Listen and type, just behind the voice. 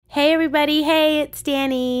Hey everybody, hey, it's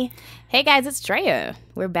Danny. Hey guys, it's Drea.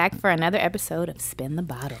 We're back for another episode of Spin the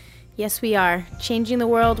Bottle. Yes, we are. Changing the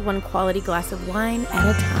world one quality glass of wine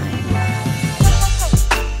at a time.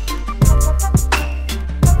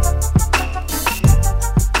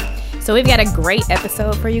 So we've got a great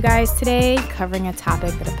episode for you guys today, covering a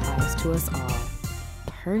topic that applies to us all.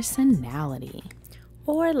 Personality.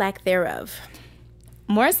 Or lack thereof.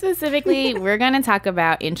 More specifically, we're going to talk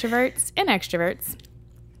about introverts and extroverts.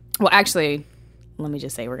 Well, actually, let me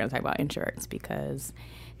just say we're going to talk about introverts because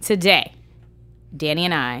today, Danny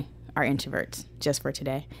and I are introverts, just for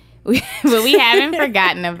today. But we haven't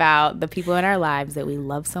forgotten about the people in our lives that we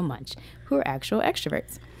love so much who are actual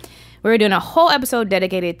extroverts. We're doing a whole episode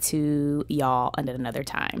dedicated to y'all at another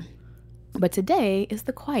time. But today is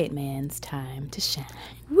the quiet man's time to shine.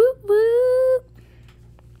 Whoop, whoop.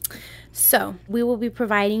 So, we will be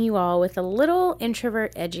providing you all with a little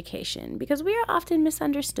introvert education because we are often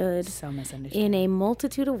misunderstood. So misunderstood. In a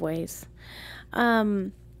multitude of ways.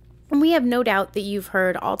 And we have no doubt that you've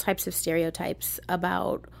heard all types of stereotypes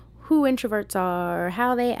about who introverts are,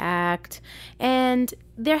 how they act, and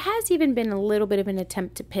there has even been a little bit of an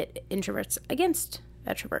attempt to pit introverts against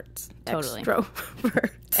extroverts. Totally.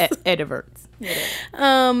 Extroverts. Ediverts.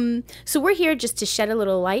 So we're here just to shed a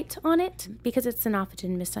little light on it because it's an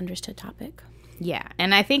often misunderstood topic. Yeah,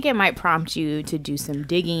 and I think it might prompt you to do some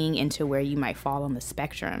digging into where you might fall on the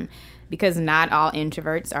spectrum because not all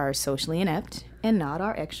introverts are socially inept and not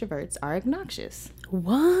all extroverts are obnoxious.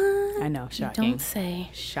 What? I know, shocking. Don't say.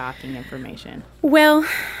 Shocking information. Well,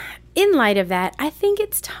 in light of that, I think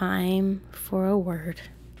it's time for a word,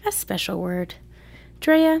 a special word.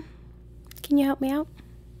 Drea, can you help me out?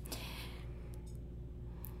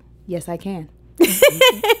 Yes, I can.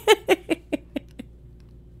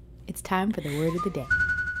 It's time for the word of the day.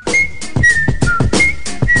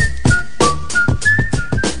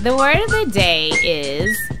 The word of the day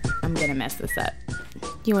is, I'm going to mess this up. Do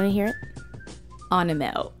you want to hear it?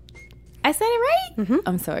 Onomel. I said it right? Mm-hmm.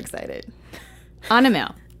 I'm so excited.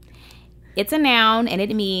 Onomel. It's a noun and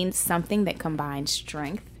it means something that combines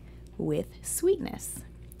strength with sweetness.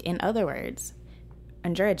 In other words,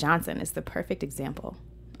 Andrea Johnson is the perfect example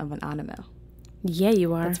of an onomel. Yeah,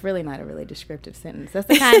 you are. That's really not a really descriptive sentence. That's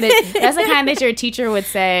the kind that your teacher would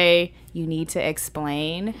say you need to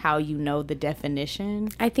explain how you know the definition.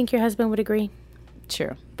 I think your husband would agree.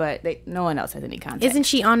 True, but no one else has any context. Isn't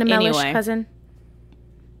she onomelish, Anyway. cousin?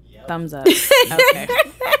 Thumbs up. Okay.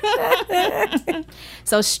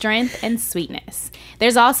 So strength and sweetness.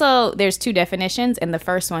 There's two definitions, and the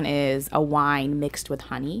first one is a wine mixed with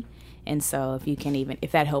honey. And so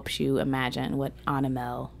if that helps you imagine what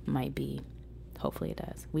onomel might be, hopefully it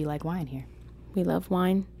does. We like wine here. We love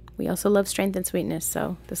wine. We also love strength and sweetness.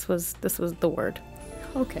 So this was the word.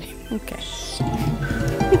 Okay. Okay.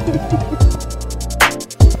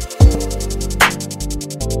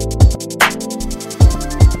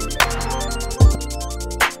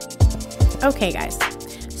 Okay, guys.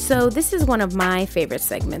 So this is one of my favorite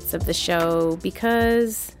segments of the show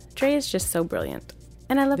because Dre is just so brilliant.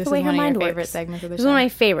 And I love the way her mind works. Favorite segments of the This show? is one of my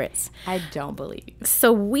favorites. I don't believe you.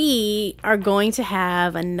 So we are going to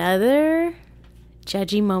have another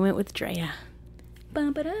judgy moment with Drea. I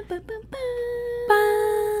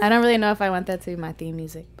don't really know if I want that to be my theme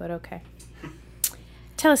music, but okay.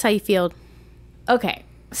 Tell us how you feel. Okay,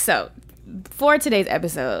 so for today's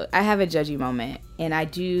episode, I have a judgy moment, and I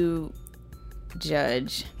do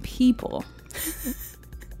judge people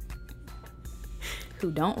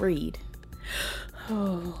who don't read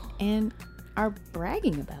and are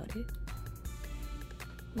bragging about it.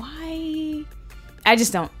 Why? I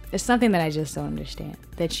just don't. It's something that I just don't understand.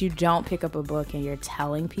 That you don't pick up a book and you're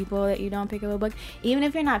telling people that you don't pick up a book. Even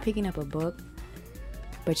if you're not picking up a book,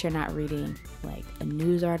 but you're not reading like a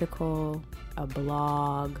news article, a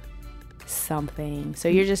blog, something. So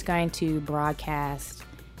you're just going to broadcast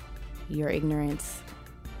your ignorance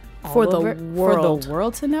For the for the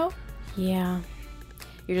world to know. Yeah.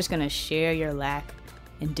 You're just going to share your lack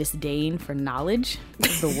and disdain for knowledge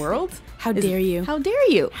of the world. How dare you? How dare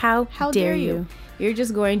you? How dare you? You're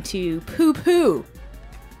just going to poo-poo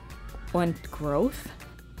on growth.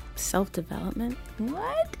 Self-development?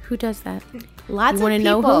 What? Who does that? Lots You of wanna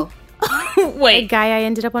people. know who? A Wait. guy I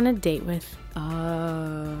ended up on a date with.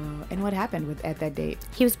 Oh. And what happened at that date?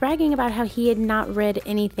 He was bragging about how he had not read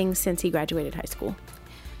anything since he graduated high school.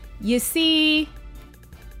 You see,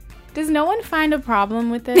 does no one find a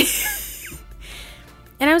problem with this?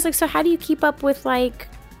 And I was like, so how do you keep up with like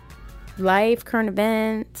life, current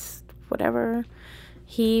events, whatever?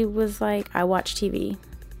 He was like, I watch TV.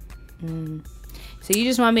 So you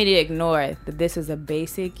just want me to ignore that this is a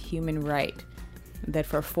basic human right that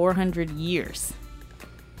for 400 years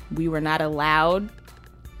we were not allowed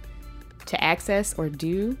to access or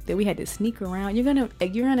do, that we had to sneak around? You're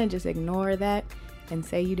gonna just ignore that and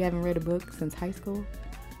say you haven't read a book since high school?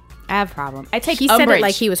 I have a problem. I take He umbrage. said it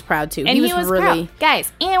like he was proud to. And he was really proud.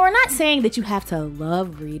 Guys, and we're not saying that you have to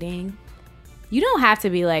love reading. You don't have to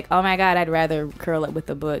be like, oh my God, I'd rather curl up with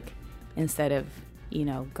a book instead of,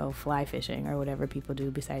 go fly fishing or whatever people do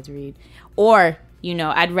besides read. Or,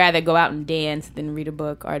 I'd rather go out and dance than read a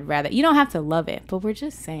book, or I'd rather, you don't have to love it, but we're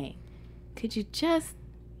just saying, could you just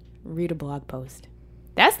read a blog post?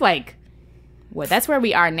 That's like, that's where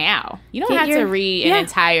we are now. You don't have to read an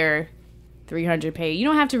entire 300-page. You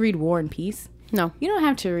don't have to read War and Peace. No. You don't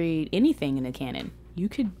have to read anything in the canon. You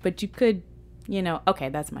could, okay,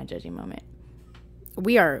 that's my judging moment.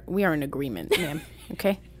 We are in agreement, ma'am.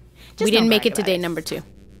 Okay? Just we didn't don't make brag it to about day it. number 2.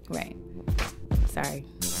 Right. Sorry.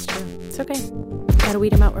 It's true. It's okay. Gotta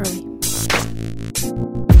weed them out early.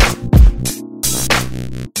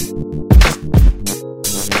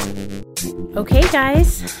 Okay,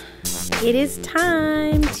 guys. It is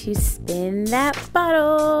time to spin that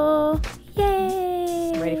bottle.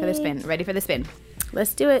 Yay! Ready for the spin. Ready for the spin.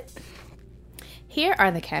 Let's do it. Here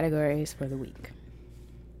are the categories for the week.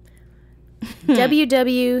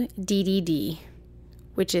 WWDDD,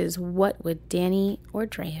 which is what would Danny or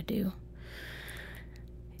Drea do?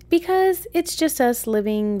 Because it's just us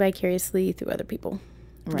living vicariously through other people,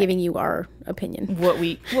 giving you our opinion. What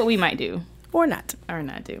we might do. Or not. Or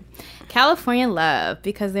not do. California love,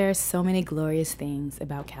 because there are so many glorious things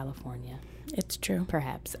about California. It's true.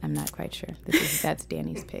 Perhaps. I'm not quite sure. That's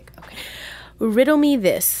Danny's pick. Okay. Riddle Me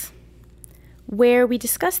This, where we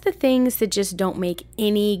discuss the things that just don't make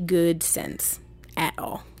any good sense at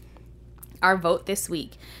all. Our vote this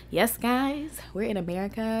week. Yes, guys, we're in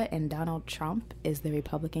America and Donald Trump is the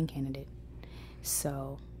Republican candidate.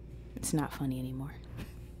 So it's not funny anymore.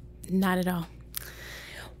 Not at all.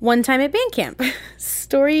 One time at band camp.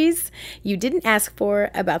 Stories you didn't ask for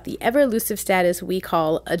about the ever-elusive status we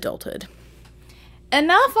call adulthood.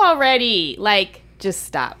 Enough already. Just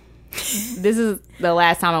stop. This is the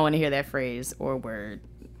last time I want to hear that phrase or word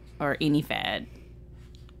or any fad.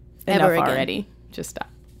 Enough Ever again. already. Just stop.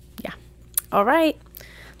 Yeah. All right.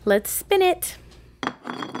 Let's spin it.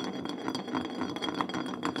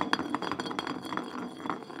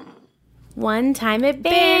 One time at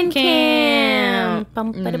band camp.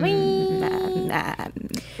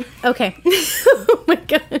 Okay. Oh my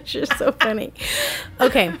gosh, you're so funny.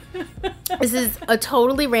 Okay. This is a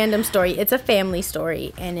totally random story. It's a family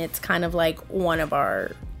story, and it's kind of like one of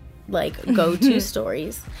our go-to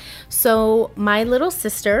stories. So my little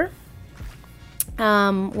sister,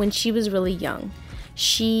 when she was really young,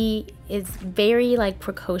 she is very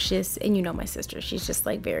precocious, and my sister, she's just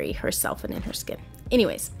very herself and in her skin.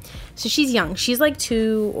 Anyways, so she's young. She's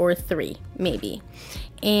 2 or 3, maybe.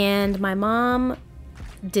 And my mom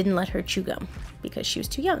didn't let her chew gum because she was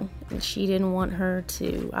too young. And she didn't want her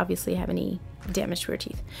to obviously have any damage to her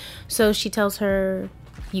teeth. So she tells her,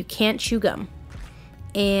 you can't chew gum.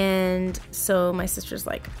 And so my sister's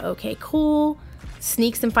like, okay, cool.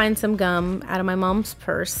 Sneaks and finds some gum out of my mom's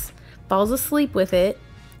purse. Falls asleep with it.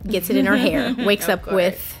 Gets it in her hair. Wakes up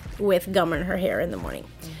with gum in her hair in the morning.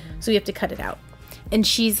 So we have to cut it out. And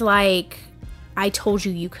she's like, I told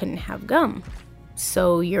you couldn't have gum,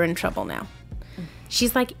 so you're in trouble now.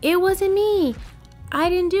 She's like, it wasn't me. I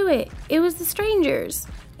didn't do it. It was the strangers.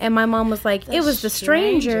 And my mom was like, it was the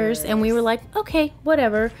strangers. And we were like, okay,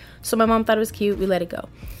 whatever. So my mom thought it was cute. We let it go.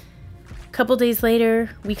 A couple days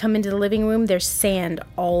later, we come into the living room. There's sand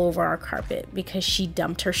all over our carpet because she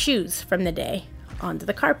dumped her shoes from the day onto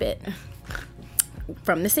the carpet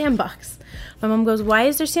from the sandbox. My mom goes, why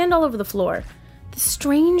is there sand all over the floor? The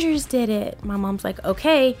strangers did it. My mom's like,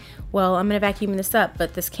 okay, well, I'm going to vacuum this up,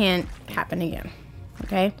 but this can't happen again.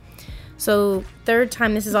 Okay? So, third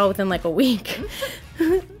time, this is all within a week.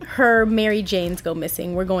 Her Mary Janes go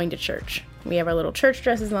missing. We're going to church. We have our little church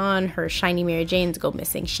dresses on. Her shiny Mary Janes go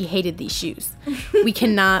missing. She hated these shoes. We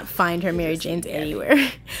cannot find her Mary Janes anywhere.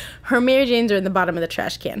 Her Mary Janes are in the bottom of the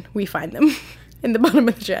trash can. We find them in the bottom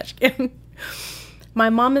of the trash can. My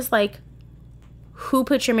mom is like, who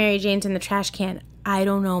put your Mary Janes in the trash can? I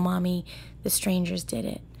don't know, Mommy. The strangers did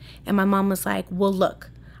it. And my mom was like, well,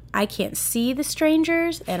 look, I can't see the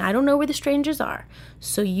strangers, and I don't know where the strangers are.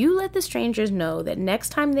 So you let the strangers know that next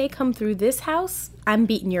time they come through this house, I'm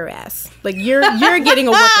beating your ass. You're getting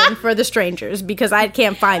a whooping for the strangers because I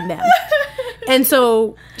can't find them. And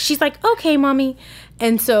so she's like, okay, Mommy.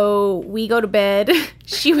 And so we go to bed.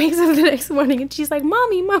 She wakes up the next morning and she's like,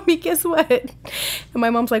 Mommy, guess what? And my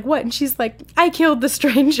mom's like, what? And she's like, I killed the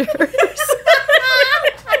strangers.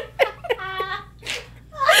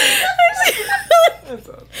 That's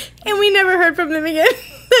awesome. And we never heard from them again.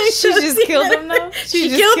 She just killed him, though? She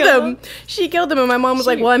killed them. She killed them. And my mom was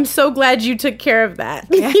like, well, I'm so glad you took care of that.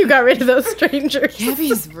 You got rid of those strangers.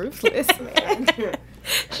 Gabby's ruthless, man.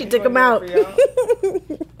 She took them out.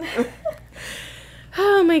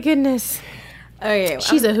 Oh, my goodness. Okay, well,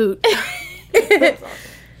 She's a hoot.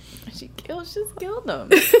 she just killed him.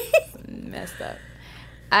 Messed up.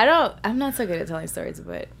 I'm not so good at telling stories,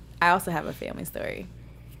 but I also have a family story.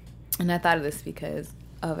 And I thought of this because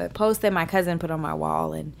of a post that my cousin put on my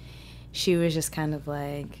wall, and she was just kind of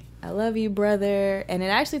like, I love you, brother. And it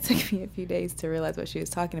actually took me a few days to realize what she was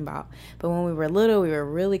talking about. But when we were little, we were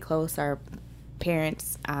really close. Our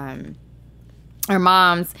parents, our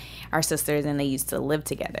moms, our sisters, and they used to live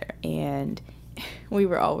together. And we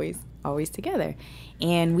were always together.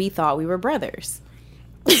 And we thought we were brothers.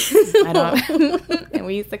 And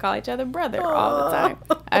we used to call each other brother all the time.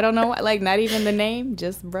 I don't know why, like not even the name,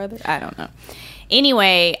 just brother. I don't know.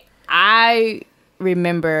 Anyway, I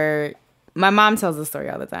remember my mom tells the story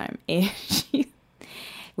all the time, and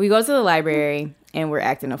we go to the library and we're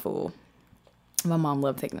acting a fool. My mom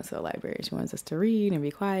loved taking us to the library. She wants us to read and be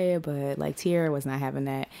quiet, but like Tiara was not having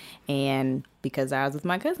that. And because I was with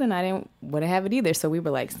my cousin, I didn't want to have it either. So we were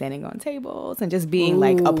like standing on tables and just being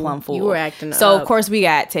like a plum fool. You were acting So up. of course we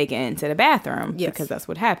got taken to the bathroom because Yes. that's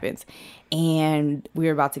what happens. And we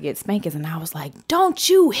were about to get spankings, and I was like, "Don't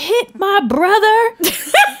you hit my brother!"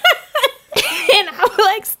 And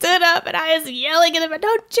I like stood up and I was yelling at him,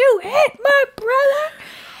 "Don't you hit my brother!"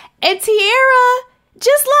 And Tiara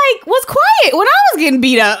just like was quiet when I was getting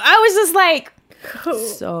beat up. I was just like,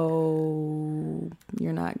 "So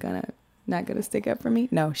you're not gonna stick up for me?"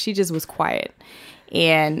 No, she just was quiet.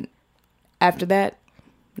 And after that,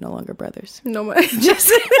 no longer brothers. No more.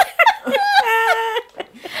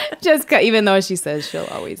 Just even though she says she'll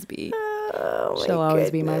always be Oh, she'll always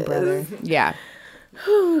be my brother. Yeah.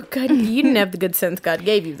 Oh, God. You didn't have the good sense God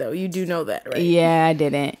gave you, though. You do know that, right? Yeah, I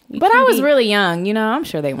didn't. But I was really young. You know, I'm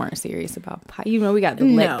sure they weren't serious about pop. You know, we got the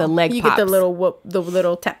leg you pops. get the little whoop, the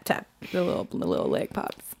little tap tap. The little leg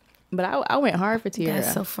pops. But I went hard for Tiara.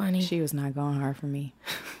 That's so funny. She was not going hard for me.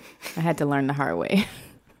 I had to learn the hard way.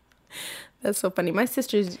 That's so funny. My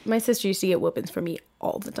sister used to get whoopings for me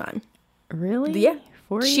all the time. Really? Yeah.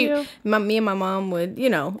 For you? Me and my mom would, you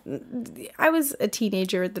know, I was a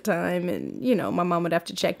teenager at the time, and, you know, my mom would have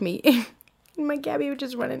to check me. And my Gabby would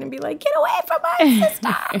just run in and be like, "Get away from my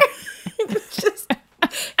sister."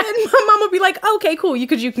 And my mom would be like, "Okay, cool. You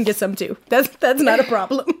can get some too. That's not a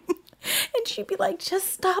problem." And she'd be like,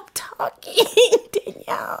 "Just stop talking,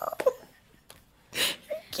 Danielle.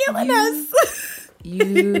 You're killing us."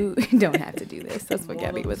 You don't have to do this. That's what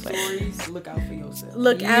Gabby was like. Stories, look out for yourself.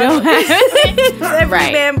 Look You out. don't have Every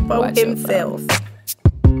Right. man for Watch himself.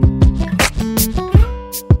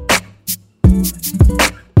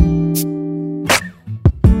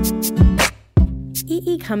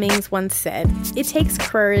 E.E. Cummings once said, "It takes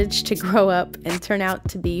courage to grow up and turn out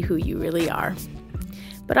to be who you really are."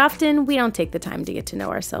 But often we don't take the time to get to know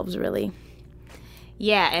ourselves really.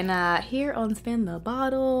 Yeah, and here on Spin the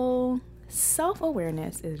Bottle,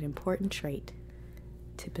 self-awareness is an important trait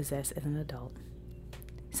to possess as an adult.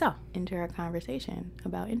 So, enter our conversation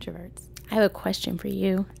about introverts. I have a question for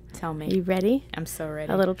you. Tell me. Are you ready? I'm so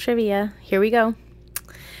ready. A little trivia. Here we go.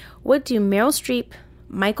 What do Meryl Streep,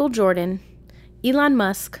 Michael Jordan, Elon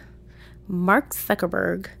Musk, Mark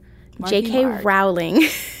Zuckerberg, Marky J.K. Mark. Rowling,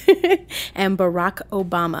 and Barack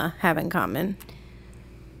Obama have in common?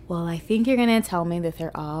 Well, I think you're going to tell me that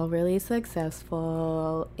they're all really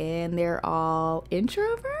successful and they're all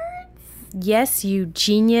introverts? Yes, you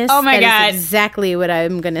genius. Oh my That God. is exactly what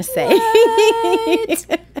I'm going to say.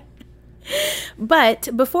 What? But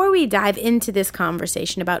before we dive into this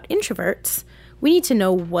conversation about introverts, we need to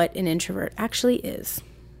know what an introvert actually is.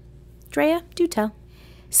 Drea, do tell.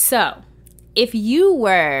 So, if you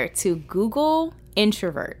were to Google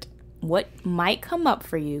introvert, what might come up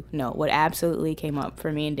for you? No, what absolutely came up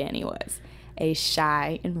for me and Danny was a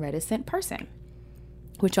shy and reticent person,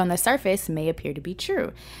 which on the surface may appear to be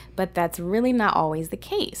true, but that's really not always the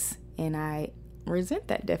case. And I resent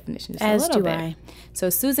that definition just As a little do bit. I. So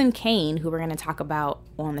Susan Cain, who we're going to talk about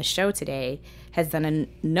on the show today, has done a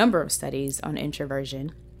number of studies on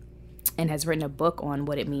introversion and has written a book on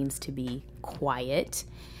what it means to be quiet.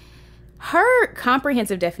 Her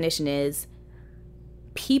comprehensive definition is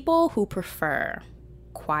people who prefer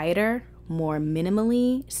quieter, more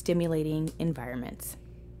minimally stimulating environments.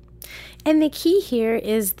 And the key here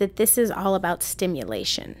is that this is all about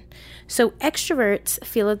stimulation. So extroverts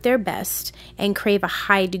feel at their best and crave a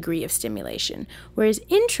high degree of stimulation, whereas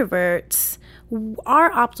introverts,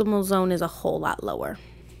 our optimal zone is a whole lot lower.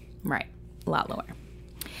 Right. A lot lower.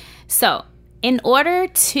 So, in order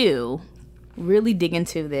to really dig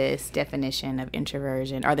into this definition of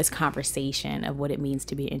introversion or this conversation of what it means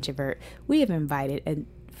to be an introvert, we have invited a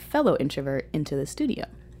fellow introvert into the studio.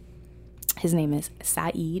 His name is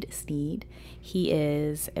Saeed Sneed. He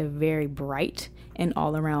is a very bright and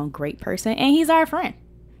all-around great person, and he's our friend.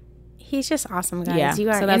 He's just awesome, guys. Yeah, You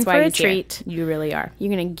are so that's in why for a he's here. treat. You really are.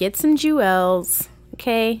 You're going to get some jewels,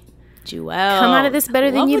 okay? Jewel. Come out of this better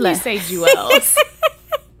than you left. You say jewels.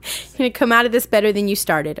 You're going to come out of this better than you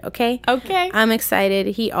started, okay? Okay. I'm excited.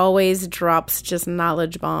 He always drops just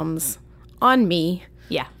knowledge bombs on me.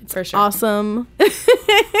 Yeah, for sure. Awesome.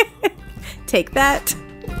 Take that.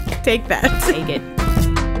 Take that. Take it.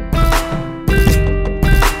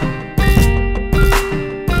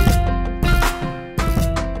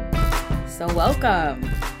 So welcome,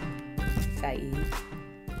 Saeed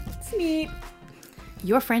Sneed.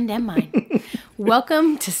 Your friend and mine.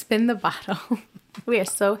 Welcome to Spin the Bottle. We are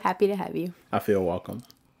so happy to have you. I feel welcome.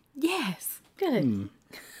 Yes. Good.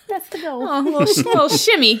 That's the goal. Oh, little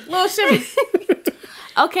shimmy. Little shimmy.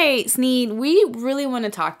 Okay, Sneed, we really want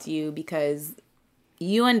to talk to you because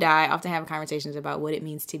you and I often have conversations about what it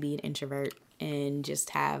means to be an introvert and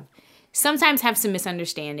just sometimes have some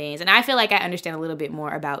misunderstandings. And I feel like I understand a little bit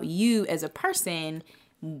more about you as a person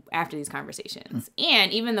after these conversations.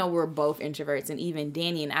 And even though we're both introverts and even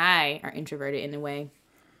Danny and I are introverted in a way,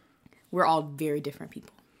 we're all very different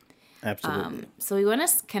people. Absolutely. So we want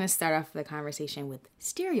to kind of start off the conversation with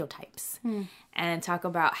stereotypes and talk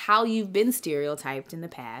about how you've been stereotyped in the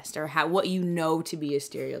past or what you know to be a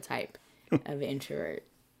stereotype of an introvert.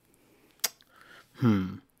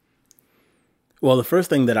 Well, the first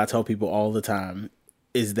thing that I tell people all the time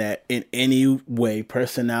is that in any way,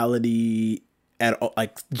 personality at all,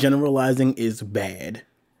 like generalizing is bad.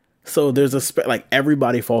 So there's like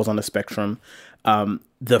everybody falls on the spectrum.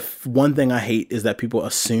 The one thing I hate is that people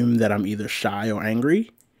assume that I'm either shy or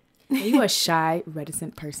angry. Are you a shy,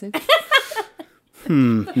 reticent person?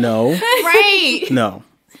 No. Right. No.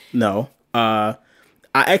 I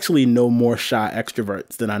actually know more shy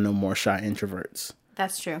extroverts than I know more shy introverts.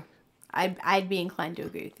 That's true. I'd be inclined to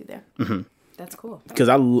agree with you there. Mm-hmm. That's cool. Because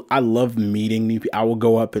I love meeting new people. I will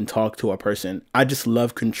go up and talk to a person. I just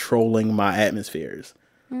love controlling my atmospheres.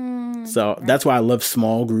 So that's why I love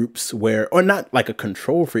small groups or not like a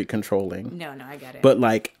control freak controlling. No, I got it. But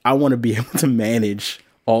like, I want to be able to manage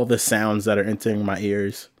all the sounds that are entering my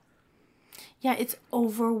ears. Yeah, it's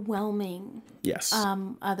overwhelming. Yes.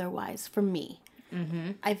 Otherwise, for me.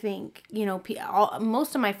 Mm-hmm. I think,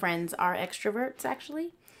 most of my friends are extroverts,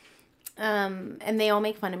 actually. And they all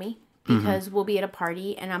make fun of me because we'll be at a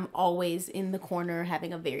party and I'm always in the corner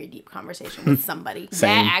having a very deep conversation with somebody.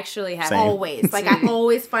 Same. That actually happened. Same. Always. Like, I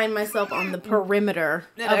always find myself on the perimeter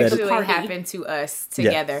That of the actually party. happened to us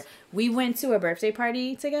together. Yes. We went to a birthday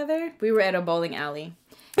party together. We were at a bowling alley.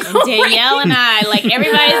 And Danielle and I, like,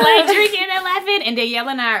 everybody's like drinking and laughing. And Danielle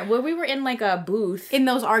and I, we were in like a booth. In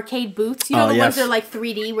those arcade booths. You know, the ones that are like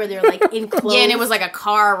 3D where they're like enclosed. Yeah, and it was like a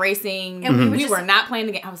car racing. And we were not playing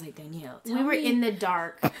the game. I was like, Danielle, we were in the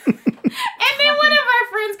dark. And then one of our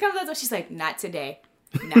friends comes up, she's like, not today.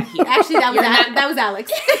 Not here. Actually, that was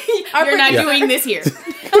Alex. You're not doing this here.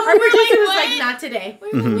 Our producer was like, not today.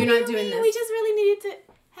 You're not doing this. We just really needed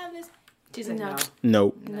to have this. She's like, no.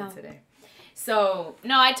 Nope. Not today. So,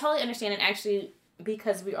 no, I totally understand. And actually,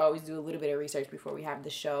 because we always do a little bit of research before we have the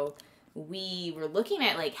show, we were looking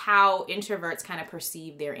at, like, how introverts kind of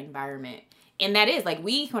perceive their environment. And that is, like,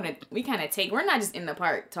 we kind of take, we're not just in the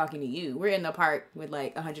park talking to you. We're in the park with,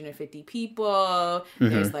 like, 150 people.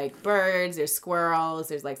 There's, like, birds. There's squirrels.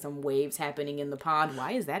 There's, like, some waves happening in the pond.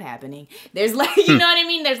 Why is that happening? There's, like, you know what I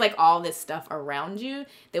mean? There's, like, all this stuff around you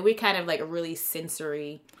that we kind of, like, really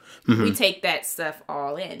sensory. We take that stuff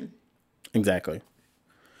all in. Exactly.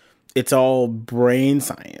 It's all brain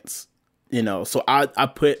science, so I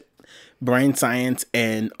put brain science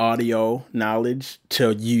and audio knowledge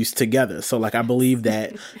to use together. So like, I believe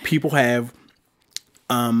that people have,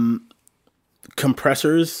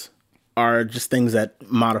 compressors are just things that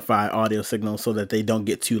modify audio signals so that they don't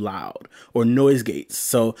get too loud, or noise gates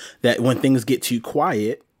so that when things get too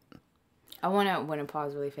quiet. I want to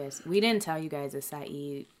pause really fast. We didn't tell you guys that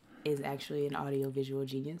Saeed is actually an audio-visual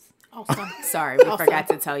genius. Awesome. Sorry, we forgot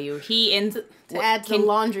to tell you. To add to the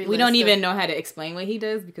laundry list. We don't even know how to explain what he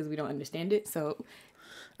does because we don't understand it. So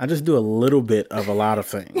I just do a little bit of a lot of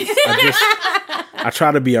things. I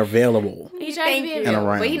try to be available. He tries to be and available,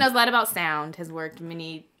 around. but he knows a lot about sound. Has worked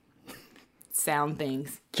many sound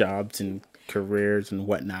things, Jobs and careers and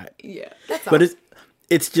whatnot. Yeah, but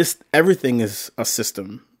it's just, everything is a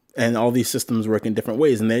system, and all these systems work in different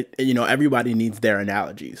ways, and everybody needs their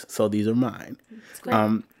analogies. So these are mine.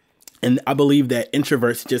 And I believe that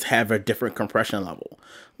introverts just have a different compression level.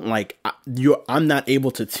 Like I'm not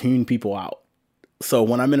able to tune people out. So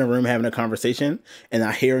when I'm in a room having a conversation and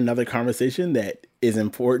I hear another conversation that is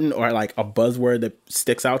important or like a buzzword that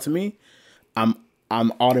sticks out to me, I'm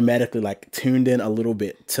automatically like tuned in a little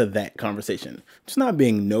bit to that conversation. It's not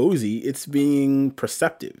being nosy, it's being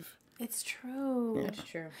perceptive. It's true. That's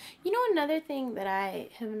true. You know, another thing that I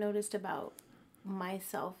have noticed about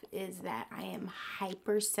myself is that I am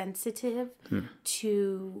hypersensitive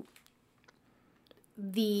to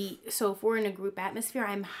so if we're in a group atmosphere,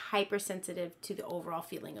 I'm hypersensitive to the overall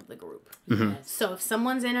feeling of the group. So if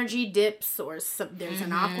someone's energy dips or there's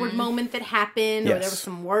an awkward moment that happened or there were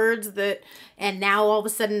some words and now all of a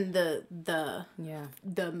sudden the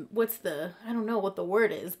what's the, I don't know what the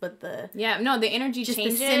word is, but the energy just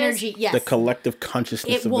changes. the synergy, yes. The collective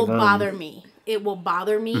consciousness It of will the room. bother me. It will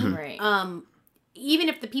bother me. Right. Even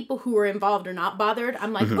if the people who are involved are not bothered,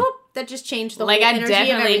 I'm like, oh, that just changed the Like whole I energy of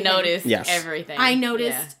definitely everything. noticed Yes. everything. I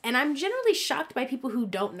noticed, and I'm generally shocked by people who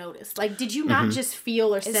don't notice. Like, did you not just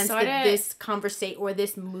feel or sense that this conversation or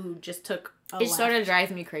this mood just took a It left? sort of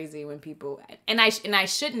drives me crazy when people, and I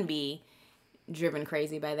shouldn't be driven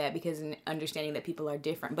crazy by that because understanding that people are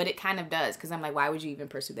different, but it kind of does because I'm like, why would you even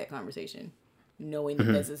pursue that conversation, knowing that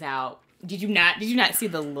this is how? Did you not see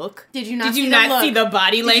the look? Did you not see the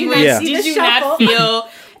body language? not see Did the you not shuffle? feel?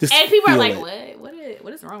 Just And people are feel like, it.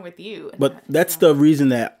 what is wrong with you? But that's the reason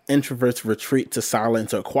that introverts retreat to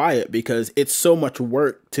silence or quiet, because it's so much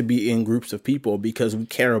work to be in groups of people because we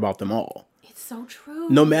care about them all. It's so true.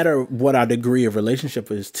 No matter what our degree of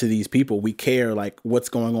relationship is to these people, we care like what's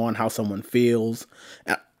going on, how someone feels.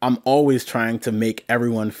 I'm always trying to make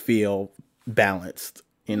everyone feel balanced.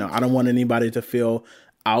 You know, I don't want anybody to feel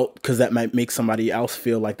out because that might make somebody else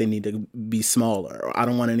feel like they need to be smaller. Or I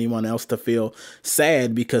don't want anyone else to feel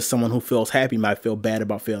sad because someone who feels happy might feel bad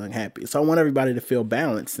about feeling happy. So I want everybody to feel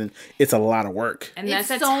balanced, and it's a lot of work. And It's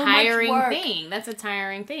that's a so much tiring work. thing. That's a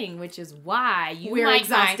tiring thing, which is why We're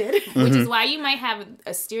exhausted. which is why you might have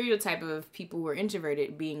a stereotype of people who are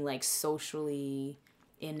introverted being like socially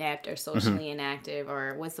inept or socially inactive,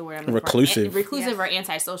 or what's the word I'm looking Reclusive. for? Reclusive Yes. or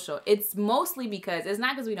antisocial. It's mostly because it's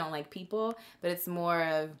not because we don't like people, but it's more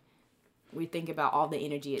of we think about all the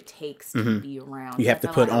energy it takes to be around. You have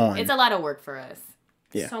That's to a put lot of- on. It's a lot of work for us.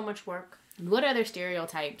 Yeah. So much work. What other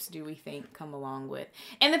stereotypes do we think come along with?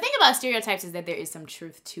 And the thing about stereotypes is that there is some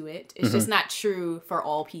truth to it. It's just not true for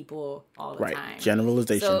all people all the Right. time.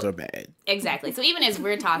 Generalizations So- are bad. Exactly. So even as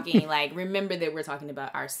we're talking, like, remember that we're talking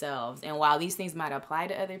about ourselves. And while these things might apply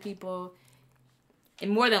to other people, and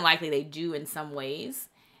more than likely they do in some ways,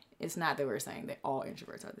 it's not that we're saying that all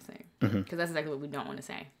introverts are the same. Because that's exactly what we don't want to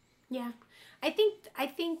say. Yeah. I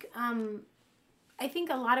think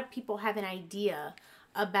a lot of people have an idea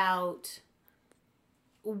about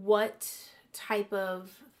what type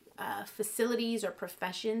of facilities or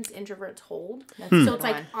professions introverts hold. So it's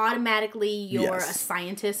like automatically you're Yes. a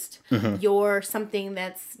scientist, you're something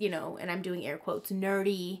that's, and I'm doing air quotes,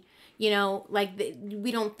 nerdy. Like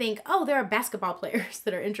we don't think, oh, there are basketball players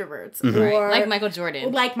that are introverts, or Like Michael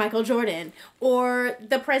Jordan. like Michael Jordan, or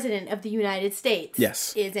the president of the United States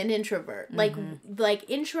Yes. is an introvert. Like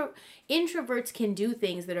introverts can do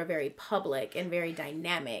things that are very public and very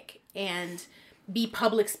dynamic and be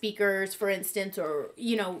public speakers, for instance, or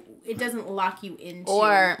it doesn't lock you into.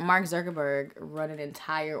 Or Mark Zuckerberg run an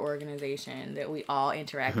entire organization that we all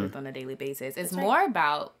interact with on a daily basis. It's more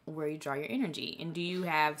about where you draw your energy. And do you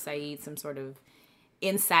have, Saeed, some sort of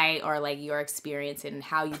insight or like your experience in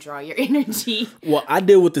how you draw your energy? Well, I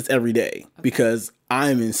deal with this every day because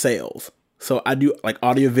I'm in sales. So I do like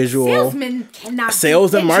audiovisual. Salesmen cannot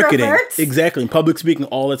Sales be and marketing. introverts. Exactly. Public speaking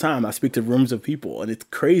all the time. I speak to rooms of people, and it's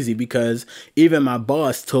crazy because even my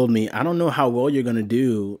boss told me, I don't know how well you're going to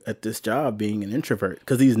do at this job being an introvert,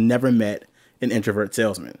 because he's never met an introvert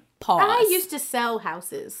salesman. Pause. I used to sell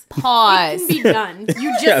houses. Pause. It can be done.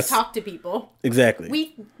 You just Yes. talk to people.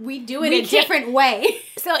 Exactly. We do it We a can't- different way.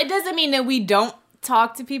 So it doesn't mean that we don't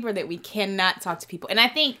talk to people or that we cannot talk to people. And I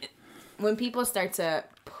think when people start to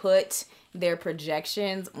put their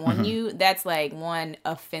projections on you, that's like, one,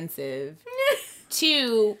 offensive.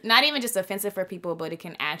 Two, not even just offensive for people, but it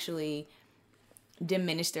can actually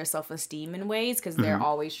diminish their self-esteem in ways because they're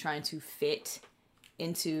always trying to fit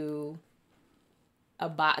into a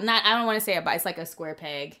box. I don't want to say a box. It's like a square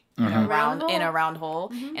peg in a round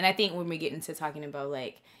hole. And I think when we get into talking about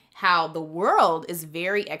like how the world is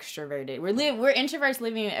very extroverted, we're introverts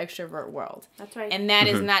living in an extrovert world. That's right. And that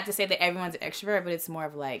is not to say that everyone's an extrovert, but it's more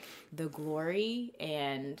of like the glory,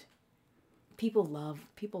 and people love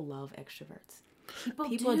extroverts.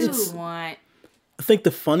 People do. just want. I think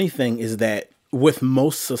the funny thing is that with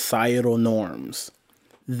most societal norms,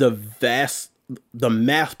 the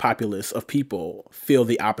mass populace of people feel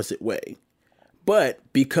the opposite way. But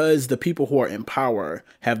because the people who are in power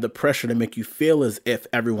have the pressure to make you feel as if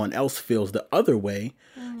everyone else feels the other way,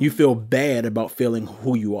 you feel bad about feeling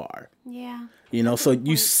who you are. Yeah. You know, so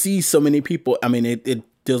you see so many people. I mean, it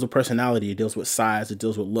deals with personality, it deals with size, it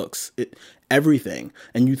deals with looks, everything.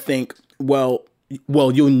 And you think, well,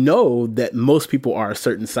 you'll know that most people are a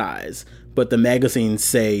certain size, but the magazines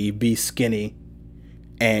say be skinny,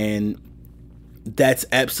 and that's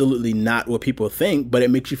absolutely not what people think, but it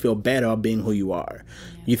makes you feel bad about being who you are.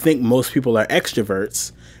 Yeah. You think most people are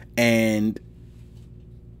extroverts, and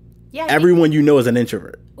everyone you know is an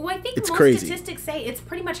introvert. Well, I think most crazy. Statistics say it's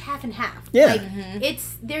pretty much half and half. Yeah. Like,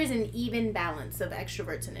 there's an even balance of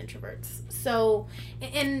extroverts and introverts. So,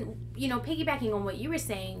 and you know, piggybacking on what you were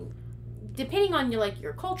saying, depending on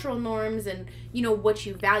your cultural norms and, you know, what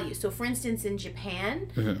you value. So, for instance, in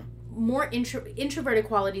Japan, more introverted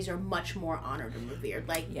qualities are much more honored and revered.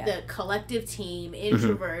 Like the collective team,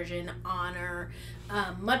 introversion, honor,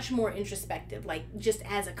 much more introspective. Like, just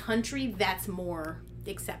as a country, that's more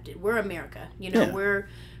accepted. We're America, you know. We're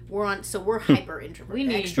hyper introverted. We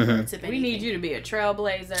need extroverts. If we need you to be a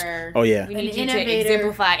trailblazer. Oh yeah, we need you to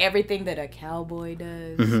exemplify everything that a cowboy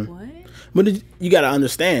does. What? But you got to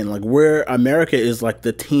understand, like, America is like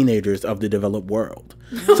the teenagers of the developed world.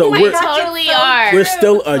 So we totally are. We're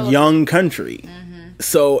still a young country.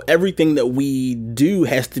 So everything that we do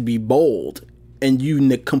has to be bold. And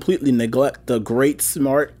you completely neglect the great,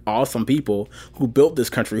 smart, awesome people who built this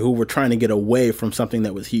country, who were trying to get away from something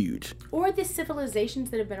that was huge. Or the civilizations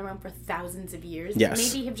that have been around for thousands of years that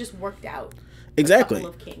maybe have just worked out a couple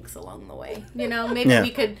of kinks along the way. You know, maybe we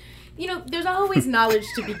could, you know, there's always knowledge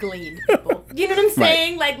to be gleaned, people. You know what I'm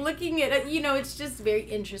saying? Right. Like, looking at, you know, it's just very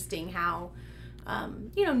interesting how,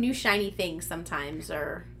 you know, new shiny things sometimes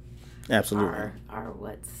are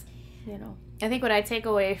what's, you know. I think what I take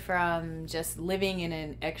away from just living in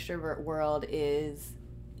an extrovert world is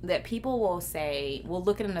that people will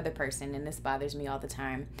look at another person, and this bothers me all the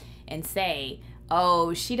time, and say,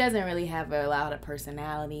 oh, she doesn't really have a lot of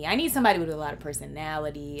personality. I need somebody with a lot of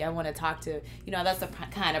personality. I want to talk to, you know, that's the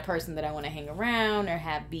kind of person that I want to hang around or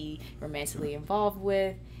be romantically involved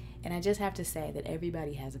with. And I just have to say that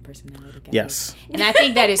everybody has a personality, guys. Yes. And I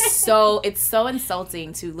think that it's so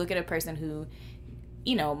insulting to look at a person who,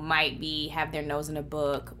 you know, might have their nose in a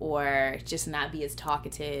book or just not be as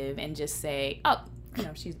talkative and just say, oh, you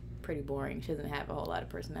know, she's pretty boring. She doesn't have a whole lot of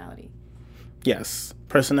personality. Yes.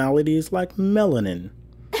 Personality is like melanin.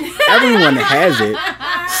 Everyone has it.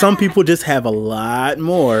 Some people just have a lot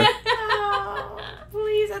more. Oh,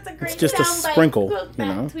 please, that's a great It's just a sprinkle, you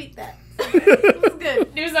know. Tweet that. It was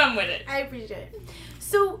good. Do something with it. I appreciate it.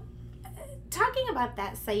 So, talking about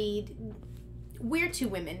that, Saeed, we're two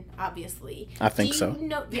women, obviously. I think so.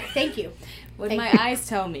 Thank you. What my eyes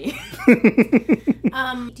tell me.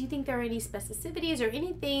 Do you think there are any specificities or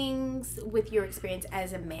any things with your experience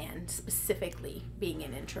as a man, specifically being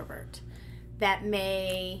an introvert, that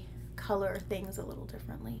may color things a little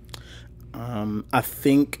differently? I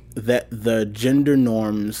think that the gender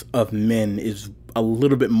norms of men is a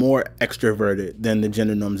little bit more extroverted than the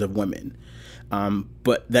gender norms of women.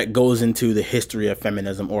 But that goes into the history of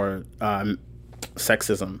feminism or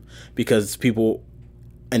sexism, because people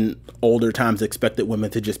in older times expected women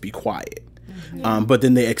to just be quiet. But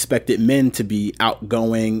then they expected men to be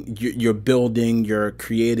outgoing. You're building, you're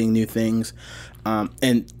creating new things.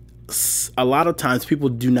 And a lot of times people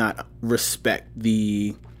do not respect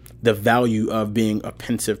the value of being a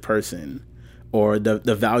pensive person, or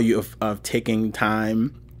the value of taking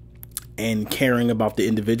time and caring about the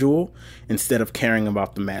individual instead of caring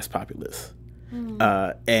about the mass populace.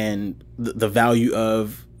 And the value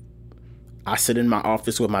of, I sit in my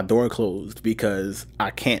office with my door closed because I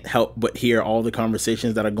can't help but hear all the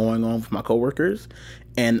conversations that are going on with my coworkers,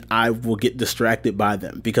 and I will get distracted by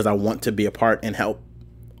them because I want to be a part and help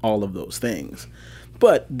all of those things.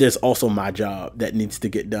 But there's also my job that needs to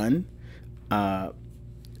get done.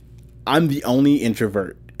 I'm the only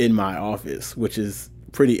introvert in my office, which is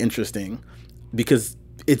pretty interesting because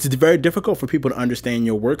it's very difficult for people to understand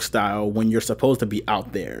your work style when you're supposed to be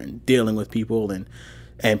out there and dealing with people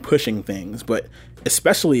and pushing things. But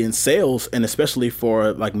especially in sales, and especially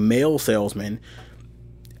for like male salesmen,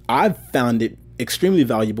 I've found it extremely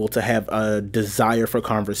valuable to have a desire for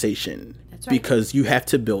conversation. That's right. Because you have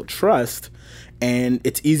to build trust, and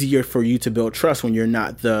it's easier for you to build trust when you're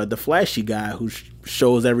not the flashy guy who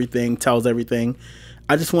shows everything, tells everything.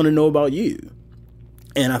 I just want to know about you.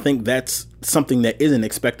 And I think that's something that isn't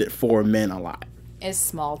expected for men a lot. Is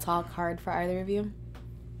small talk hard for either of you?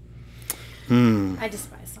 I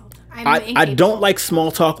despise small talk. I don't like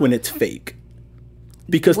small talk when it's fake.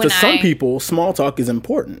 Because to some people, small talk is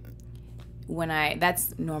important.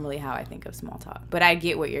 That's normally how I think of small talk. But I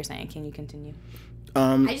get what you're saying. Can you continue?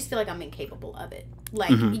 I just feel like I'm incapable of it.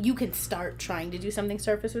 Like, you can start trying to do something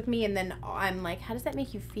surface with me, and then I'm like, how does that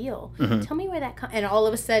make you feel? Tell me where that comes... And all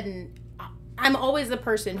of a sudden, I'm always the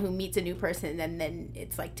person who meets a new person, and then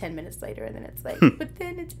it's like 10 minutes later, and then it's like, but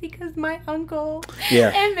then it's because my uncle...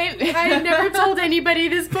 Yeah. And maybe I never told anybody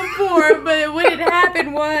this before, but what had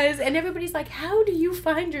happened was... And everybody's like, how do you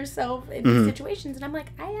find yourself in these situations? And I'm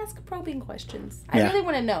like, I ask probing questions. I really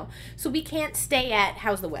want to know. So we can't stay at,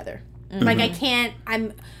 how's the weather? Like, I can't...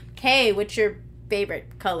 Okay, what's your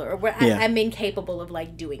favorite color? Or I'm incapable of,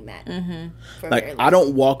 like, doing that. Like, I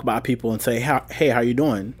don't walk by people and say, hey, how you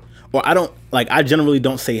doing? Or I generally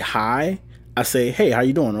don't say hi. I say, hey, how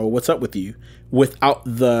you doing? Or what's up with you? Without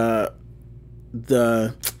the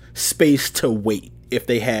space to wait if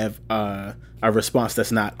they have a response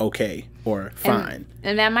that's not okay or fine.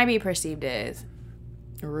 And that might be perceived as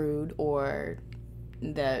rude or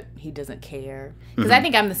that he doesn't care. Because I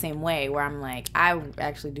think I'm the same way, where I'm like, I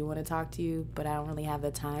actually do want to talk to you, but I don't really have the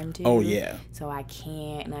time to. Oh, yeah. So I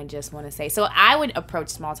can't, and I just want to say. So I would approach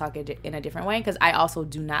small talk in a different way, because I also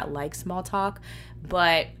do not like small talk,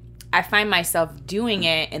 but I find myself doing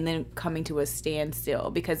it and then coming to a standstill,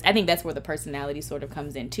 because I think that's where the personality sort of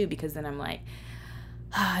comes in too, because then I'm like,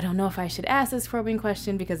 I don't know if I should ask this probing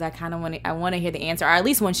question, because I kind of want to hear the answer, or at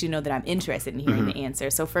least want you to know that I'm interested in hearing the answer.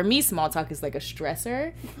 So for me, small talk is like a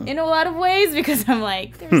stressor in a lot of ways, because I'm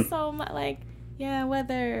like, there's so much, like, yeah,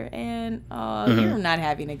 weather, and you're not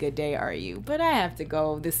having a good day, are you? But I have to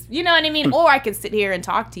go. This, you know what I mean? Or I could sit here and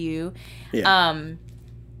talk to you, and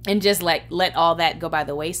just like let all that go by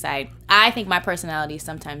the wayside. I think my personality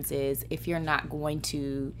sometimes is, if you're not going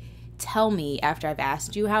to tell me after I've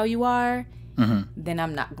asked you how you are, then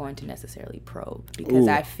I'm not going to necessarily probe, because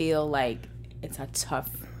I feel like it's a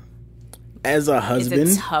tough... As a husband...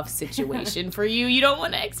 It's a tough situation for you. You don't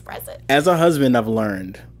want to express it. As a husband, I've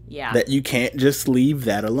learned that you can't just leave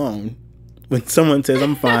that alone. When someone says,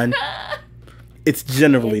 I'm fine, it's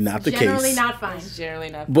generally not the case. Generally not fine. It's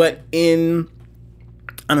generally not fine. But in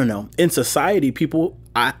society, people...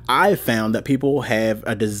 I found that people have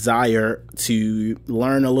a desire to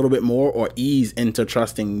learn a little bit more or ease into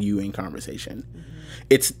trusting you in conversation.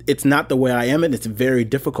 It's not the way I am, and it's very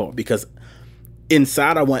difficult, because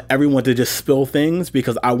inside I want everyone to just spill things,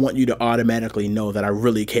 because I want you to automatically know that I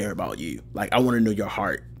really care about you. Like, I want to know your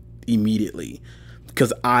heart immediately,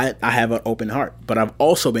 because I have an open heart. But I've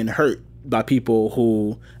also been hurt by people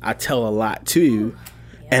who I tell a lot to,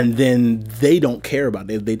 and then they don't care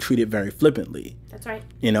about it. They treat it very flippantly. That's right.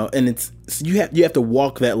 You know, and it's you have to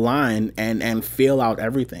walk that line and feel out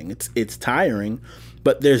everything. It's tiring,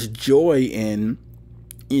 but there's joy in,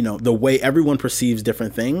 you know, the way everyone perceives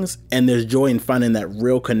different things, and there's joy in finding that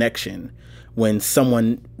real connection when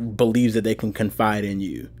someone believes that they can confide in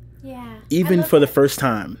you. Yeah. Even for the first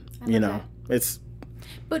time, you know. It's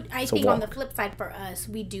But I think on the flip side for us,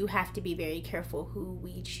 we do have to be very careful who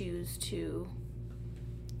we choose to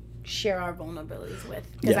share our vulnerabilities with,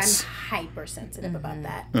 because I'm hypersensitive about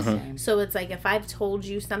that. So it's like, if I've told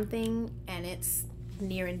you something and it's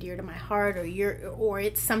near and dear to my heart, or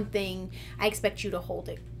it's something, I expect you to hold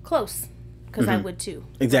it close, because I would too.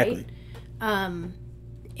 Exactly. Right?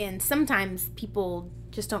 And sometimes people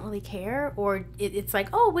just don't really care, or it's like,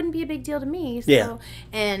 oh, it wouldn't be a big deal to me. So,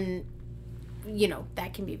 and you know,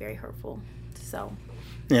 that can be very hurtful. So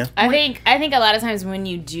yeah, I think a lot of times when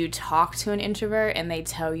you do talk to an introvert and they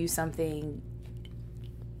tell you something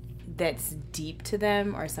that's deep to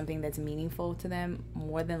them or something that's meaningful to them,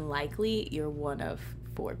 more than likely you're one of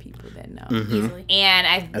 4 people that know. Easily.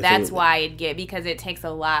 And that's why because it takes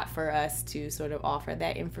a lot for us to sort of offer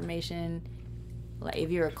that information. Like,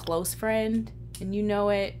 if you're a close friend and you know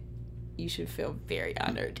it, you should feel very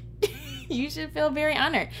honored. You should feel very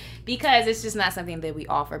honored, because it's just not something that we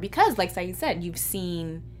offer. Because, like Saeed said, you've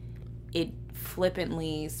seen it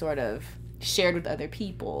flippantly sort of shared with other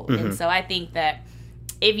people. And so I think that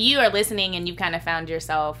if you are listening and you kind of found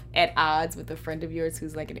yourself at odds with a friend of yours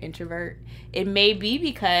who's like an introvert, it may be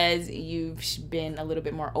because you've been a little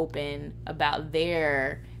bit more open about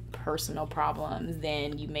their personal problems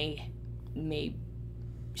than you may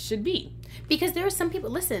should be. Because there are some people,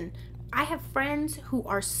 listen, I have friends who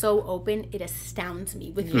are so open, it astounds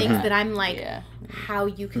me with things that I'm like, how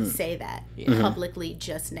you can say that publicly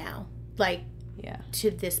just now. Like, to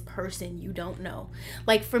this person you don't know.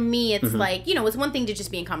 Like for me, it's like, you know, it's one thing to just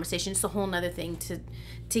be in conversation. It's a whole nother thing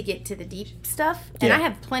to get to the deep stuff. And I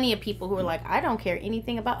have plenty of people who are like, I don't care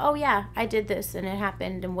anything about, oh yeah, I did this and it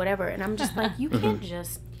happened and whatever. And I'm just like, you can't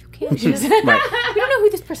just we don't know who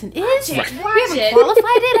this person is. We haven't qualified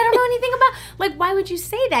it. I don't know anything about. Like, why would you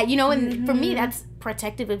say that? You know, and for me, that's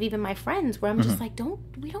protective of even my friends. Where I'm just like,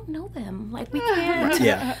 we don't know them. Like, we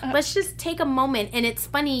can't. Let's just take a moment. And it's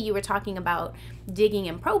funny you were talking about digging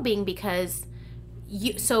and probing because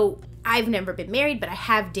So I've never been married, but I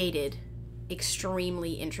have dated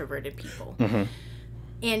extremely introverted people,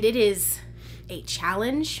 and it is a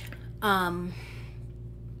challenge.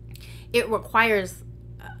 It requires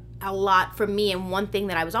a lot from me, and one thing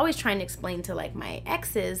that I was always trying to explain to like my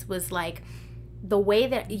exes was like the way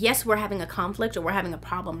that, yes, we're having a conflict or we're having a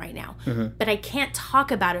problem right now, but I can't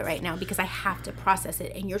talk about it right now because I have to process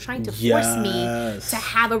it, and you're trying to force me to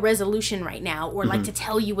have a resolution right now or like to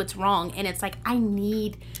tell you what's wrong, and it's like I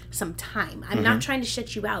need some time. I'm not trying to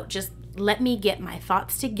shut you out, just let me get my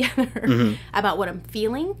thoughts together about what I'm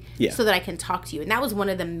feeling so that I can talk to you. And that was one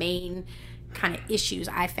of the main kind of issues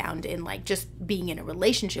I found in like just being in a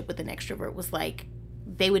relationship with an extrovert, was like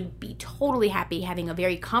they would be totally happy having a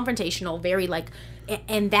very confrontational, very like,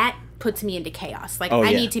 and that puts me into chaos. Like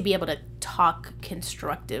I need to be able to talk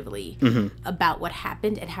constructively about what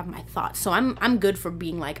happened and have my thoughts. So I'm good for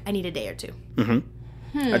being like, I need a day or two.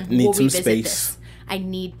 I need some space. This. I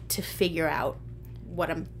need to figure out what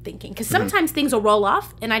I'm thinking, because sometimes things will roll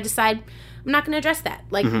off and I decide I'm not going to address that.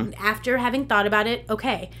 Like after having thought about it,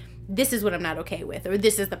 okay, this is what I'm not okay with, or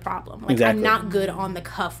this is the problem. Like I'm not good on the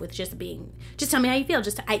cuff with just tell me how you feel.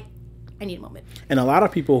 I need a moment. And a lot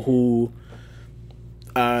of people who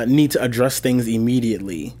need to address things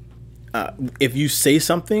immediately, if you say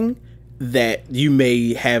something that you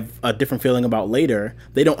may have a different feeling about later,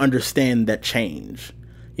 they don't understand that change.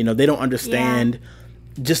 You know, they don't understand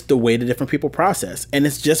just the way that different people process. And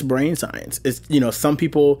it's just brain science. It's, you know, some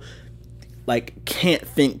people like can't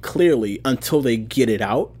think clearly until they get it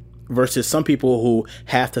out, versus some people who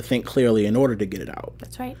have to think clearly in order to get it out.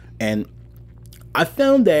 That's right. And I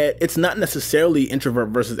found that it's not necessarily introvert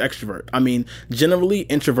versus extrovert. I mean, generally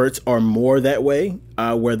introverts are more that way,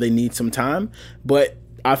 where they need some time. But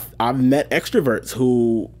I've met extroverts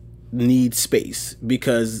who need space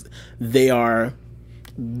because they have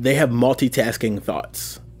multitasking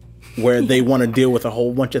thoughts where they want to deal with a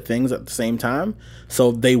whole bunch of things at the same time.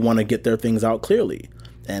 So they want to get their things out clearly.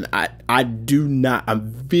 And I'm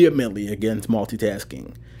vehemently against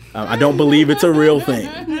multitasking. I don't believe it's a real thing.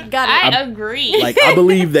 I agree. Like, I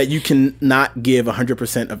believe that you can not give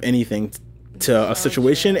 100% of anything to a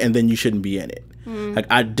situation and then you shouldn't be in it. Like,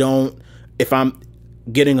 if I'm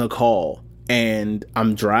getting a call and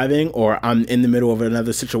I'm driving or I'm in the middle of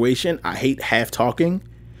another situation, I hate half talking,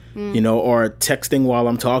 you know, or texting while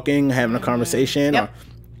I'm talking, having a conversation, or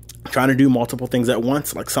trying to do multiple things at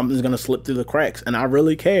once. Like something's going to slip through the cracks. And I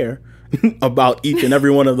really care about each and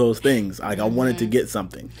every one of those things. Like I wanted to get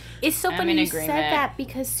something. It's so funny you said that,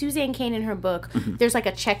 because Suzanne Cain in her book, there's like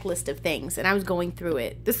a checklist of things, and I was going through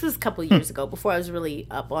it. This was a couple of years ago, before I was really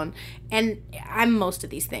up on, and I'm most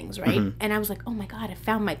of these things, right? And I was like, oh my God, I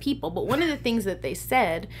found my people. But one of the things that they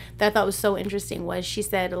said that I thought was so interesting was, she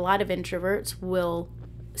said a lot of introverts will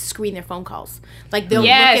screen their phone calls. Like they'll look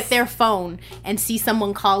at their phone and see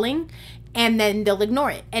someone calling, and then they'll ignore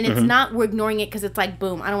it. And it's not, we're ignoring it because it's like,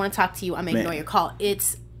 boom, I don't want to talk to you, I'm going to ignore your call.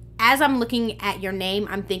 It's, as I'm looking at your name,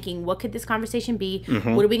 I'm thinking, what could this conversation be?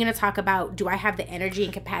 What are we going to talk about? Do I have the energy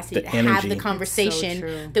and capacity to have the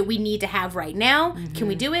conversation that we need to have right now? Can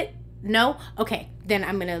we do it? No? Okay. Then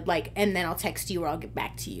I'm going to and then I'll text you or I'll get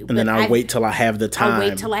back to you. And then I'll wait till I have the time. I'll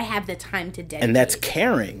wait till I have the time to dedicate. And that's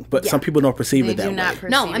caring. But some people don't perceive it that way.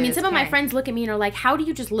 No, I mean, some of my friends look at me and are like, how do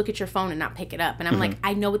you just look at your phone and not pick it up? And I'm like,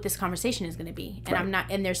 I know what this conversation is going to be. And I'm not,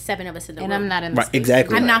 and there's 7 of us in the room. And I'm not in the space.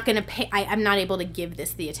 Exactly. I'm not going to pay, I'm not able to give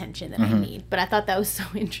this the attention that I need. But I thought that was so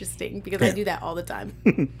interesting, because I do that all the time.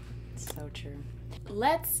 So true.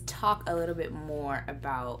 Let's talk a little bit more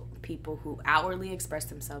about people who outwardly express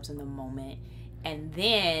themselves in the moment and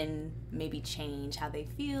then maybe change how they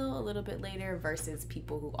feel a little bit later, versus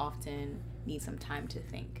people who often need some time to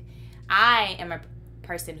think. I am a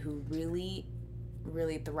person who really,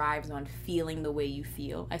 really thrives on feeling the way you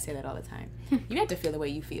feel. I say that all the time. You have to feel the way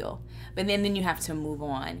you feel, but then you have to move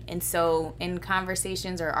on. And so in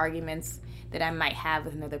conversations or arguments that I might have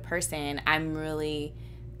with another person, I'm really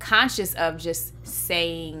conscious of just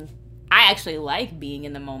saying, I actually like being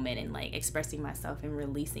in the moment and like expressing myself and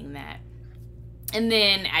releasing that. And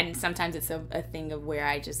then sometimes it's a thing of where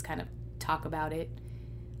I just kind of talk about it,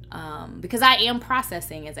 because I am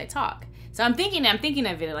processing as I talk. So I'm thinking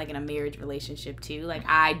of it like in a marriage relationship too. Like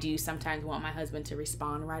I do sometimes want my husband to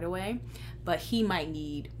respond right away, but he might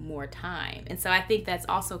need more time. And so I think that's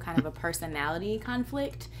also kind of a personality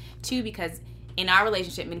conflict too, because in our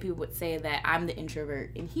relationship, many people would say that I'm the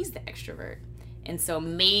introvert and he's the extrovert. And so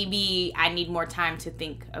maybe I need more time to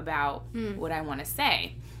think about what I want to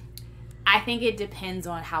say. I think it depends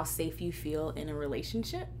on how safe you feel in a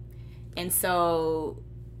relationship. And so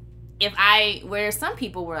where some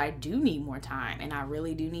people where I do need more time and I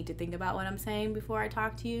really do need to think about what I'm saying before I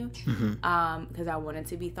talk to you, because I want it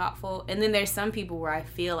to be thoughtful. And then there's some people where I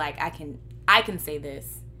feel like I can say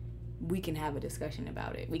this, we can have a discussion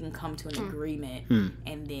about it. We can come to an agreement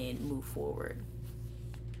and then move forward.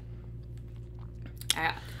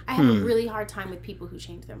 I have a really hard time with people who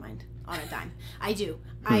change their mind on a dime. I do.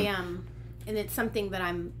 And it's something that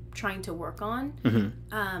I'm trying to work on.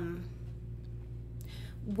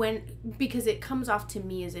 Because it comes off to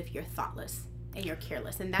me as if you're thoughtless and you're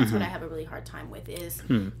careless, and that's what I have a really hard time with is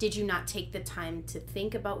did you not take the time to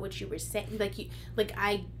think about what you were saying? Like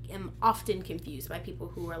I am often confused by people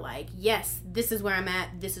who are like, yes, this is where I'm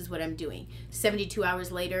at, this is what I'm doing. 72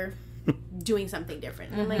 hours later, doing something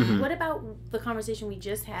different. And I'm like, what about the conversation we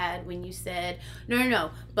just had when you said no,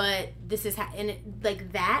 but this is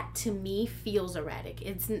like that to me feels erratic.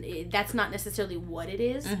 That's not necessarily what it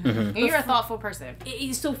is. And you're a thoughtful person.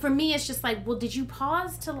 So for me, it's just like, well, did you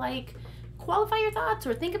pause to like qualify your thoughts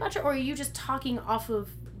or think about or are you just talking off of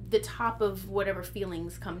the top of whatever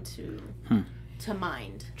feelings come to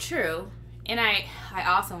mind? True. And I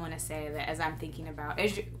also want to say that as I'm thinking about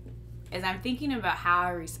how I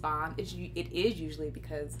respond, it is usually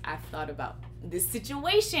because I've thought about this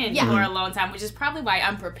situation for a long time, which is probably why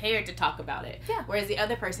I'm prepared to talk about it. Yeah. Whereas the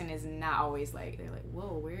other person is not always like, they're like,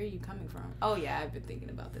 whoa, where are you coming from? Oh, yeah, I've been thinking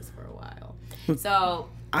about this for a while. So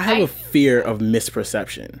I have a fear of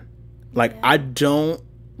misperception. Like, I don't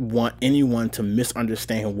want anyone to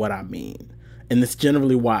misunderstand what I mean. And that's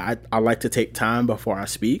generally why I like to take time before I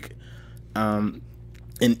speak. And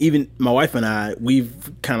even my wife and I,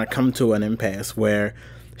 we've kind of come to an impasse where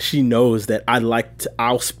she knows that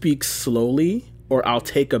I'll speak slowly or I'll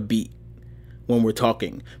take a beat when we're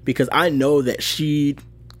talking because I know that she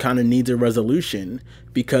kind of needs a resolution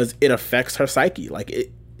because it affects her psyche.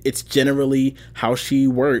 Like it's generally how she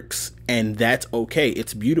works and that's okay.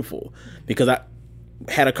 It's beautiful because I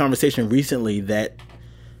had a conversation recently that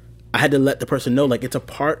I had to let the person know, like, it's a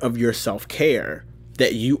part of your self-care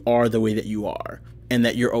that you are the way that you are. And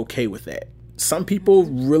that you're okay with that. Some people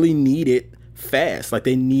really need it fast, like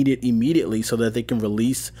they need it immediately, so that they can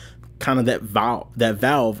release kind of that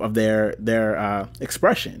valve of their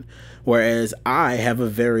expression. Whereas I have a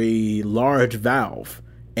very large valve,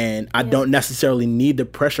 and I don't necessarily need the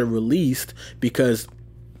pressure released because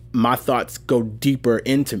my thoughts go deeper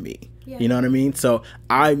into me. Yeah. You know what I mean? So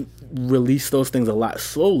I release those things a lot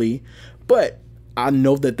slowly, but I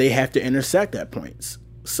know that they have to intersect at points.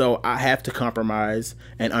 So I have to compromise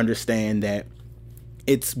and understand that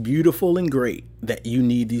it's beautiful and great that you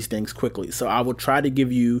need these things quickly. So I will try to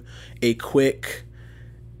give you a quick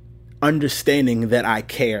understanding that I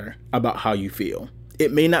care about how you feel.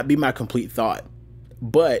 It may not be my complete thought,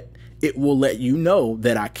 but it will let you know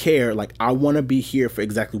that I care. Like, I want to be here for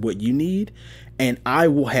exactly what you need. And I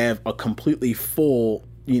will have a completely full,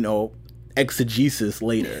 exegesis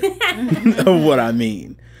later of what I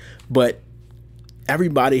mean. But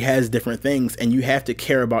everybody has different things, and you have to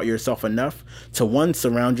care about yourself enough to, one,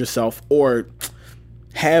 surround yourself or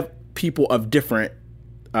have people of different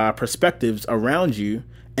perspectives around you,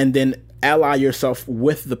 and then ally yourself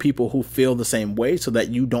with the people who feel the same way so that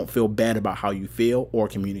you don't feel bad about how you feel or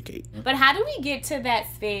communicate. But how do we get to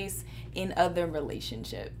that space in other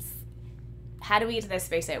relationships? How do we get to that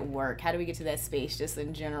space at work? How do we get to that space just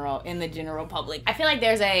in general, in the general public? I feel like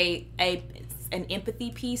there's an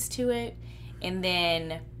empathy piece to it. And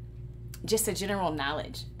then just a general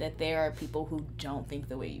knowledge that there are people who don't think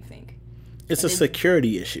the way you think. It's a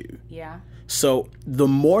security issue. Yeah. So the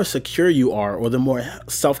more secure you are or the more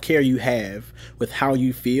self-care you have with how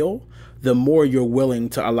you feel, the more you're willing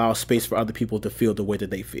to allow space for other people to feel the way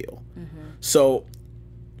that they feel. So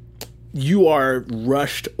you are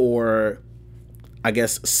rushed or, I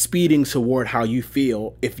guess, speeding toward how you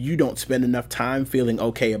feel if you don't spend enough time feeling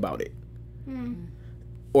okay about it.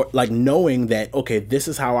 Or like knowing that, okay, this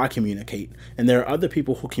is how I communicate. And there are other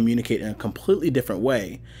people who communicate in a completely different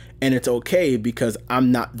way. And it's okay because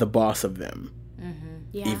I'm not the boss of them.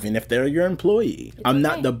 Yeah. Even if they're your employee. I'm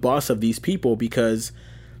not the boss of these people because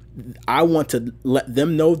I want to let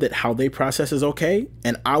them know that how they process is okay.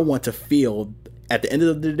 And I want to feel at the end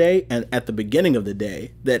of the day and at the beginning of the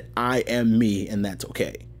day that I am me and that's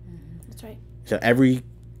okay. That's right. So every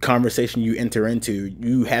conversation you enter into,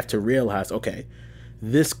 you have to realize, okay,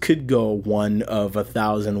 this could go one of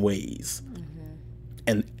 1,000 ways.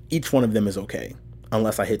 And each one of them is okay,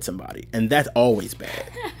 unless I hit somebody. And that's always bad.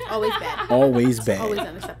 Always bad. Always bad. Always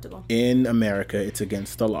unacceptable. In America, it's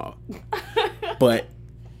against the law. But,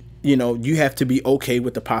 you know, you have to be okay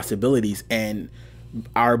with the possibilities. And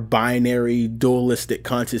our binary dualistic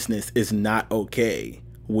consciousness is not okay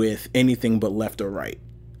with anything but left or right.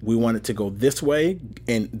 We want it to go this way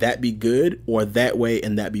and that be good, or that way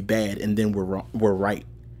and that be bad, and then we're right.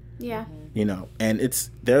 Yeah. You know, and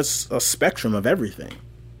there's a spectrum of everything.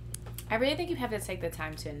 I really think you have to take the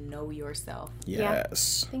time to know yourself.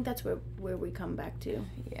 Yes. I think that's where we come back to.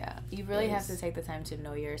 Yeah. You really have to take the time to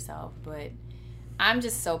know yourself. But I'm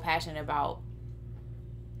just so passionate about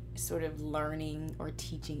sort of learning or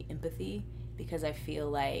teaching empathy, because I feel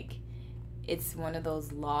like it's one of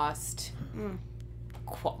those lost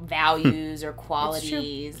values or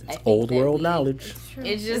qualities. It's old world knowledge.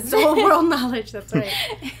 It's just It's old world knowledge. That's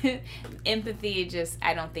right. Empathy just,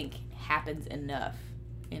 I don't think, happens enough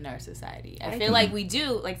in our society. I feel like we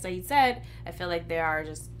do, like Saeed said, I feel like there are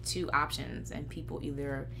just two options, and people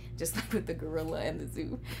either, just like with the gorilla in the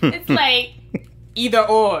zoo, it's like either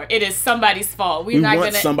or. It is somebody's fault. We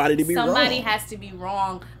want somebody to be wrong. Somebody has to be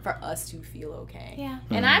wrong for us to feel okay. Yeah.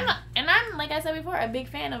 And I'm like I said before, a big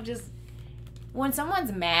fan of just when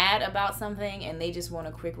someone's mad about something and they just want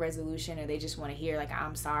a quick resolution, or they just want to hear like,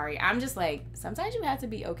 I'm sorry. I'm just like, sometimes you have to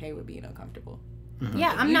be okay with being uncomfortable.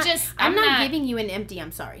 Yeah, I'm not giving you an empty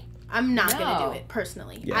I'm sorry. I'm not going to do it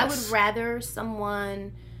personally. Yes. I would rather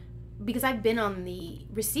someone, because I've been on the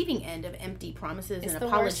receiving end of empty promises and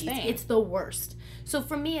apologies. It's the worst. So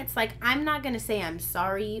for me, it's like, I'm not going to say I'm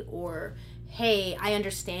sorry or, hey, I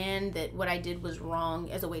understand that what I did was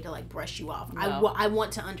wrong as a way to like brush you off. No. I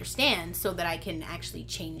want to understand so that I can actually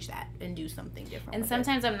change that and do something different. And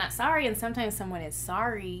sometimes I'm not sorry, and sometimes someone is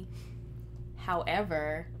sorry.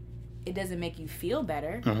 However, it doesn't make you feel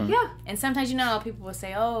better. Yeah. And sometimes, you know, people will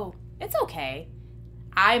say, oh, it's okay.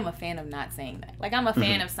 I'm a fan of not saying that. Like, I'm a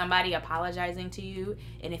fan of somebody apologizing to you,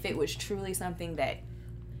 and if it was truly something that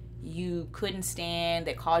you couldn't stand,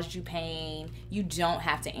 that caused you pain, you don't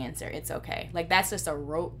have to answer. It's okay. Like, that's just a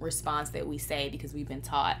rote response that we say because we've been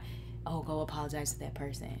taught, oh, go apologize to that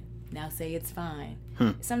person. Now say it's fine.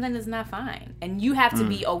 Sometimes it's not fine. And you have to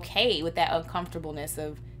be okay with that uncomfortableness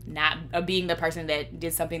of not being the person that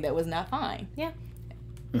did something that was not fine. Yeah.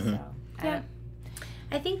 So, Yeah.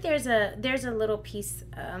 I think there's a little piece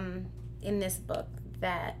in this book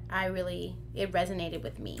that it resonated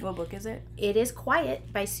with me. What book is it? It is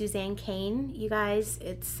Quiet by Suzanne Cain. You guys,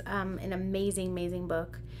 it's an amazing, amazing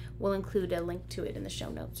book. We'll include a link to it in the show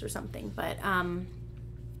notes or something. But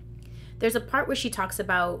there's a part where she talks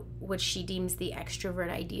about what she deems the extrovert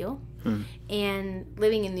ideal. And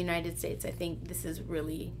living in the United States, I think this is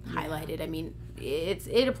really highlighted. I mean,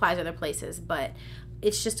 it applies other places, but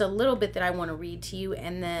it's just a little bit that I want to read to you,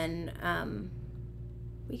 and then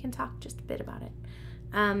we can talk just a bit about it.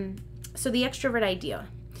 So the extrovert ideal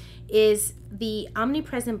is the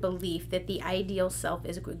omnipresent belief that the ideal self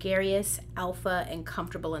is gregarious, alpha, and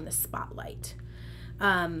comfortable in the spotlight.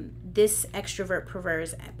 This extrovert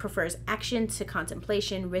prefers action to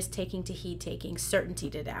contemplation, risk-taking to heed-taking, certainty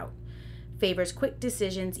to doubt, favors quick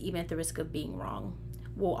decisions even at the risk of being wrong,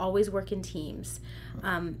 will always work in teams,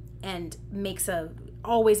 and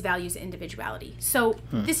always values individuality. So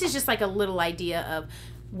this is just like a little idea of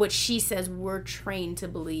what she says we're trained to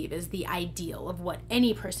believe is the ideal of what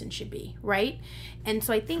any person should be, right? And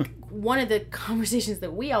so I think one of the conversations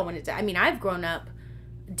that we all wanted to, I mean, I've grown up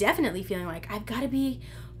definitely feeling like I've got to be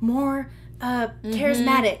more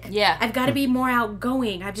charismatic. Yeah. I've got to be more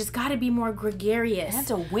outgoing. I've just got to be more gregarious. I have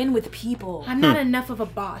to win with people. I'm not enough of a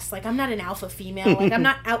boss. Like, I'm not an alpha female. Like, I'm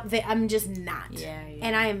not out there. I'm just not. Yeah.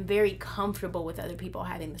 And I am very comfortable with other people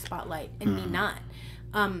having the spotlight and me not.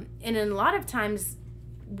 And a lot of times,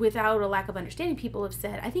 without a lack of understanding, people have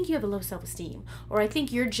said, I think you have a low self-esteem, or I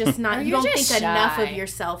think you're just not, you don't think shy enough of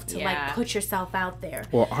yourself to like put yourself out there.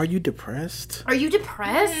 Or are you depressed? Are you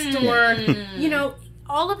depressed? Or, you know,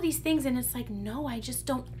 all of these things. And it's like, no, I just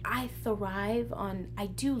don't. I thrive on, I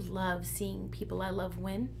do love seeing people I love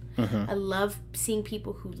win. I love seeing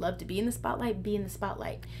people who love to be in the spotlight, be in the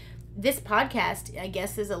spotlight. This podcast, I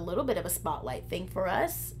guess, is a little bit of a spotlight thing for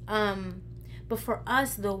us. But for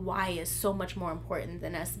us, the why is so much more important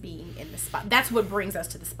than us being in the spot. That's what brings us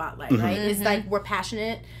to the spotlight, right? It's like we're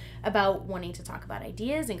passionate about wanting to talk about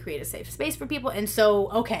ideas and create a safe space for people. And so,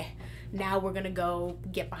 okay, now we're going to go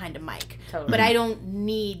get behind a mic. Totally. But I don't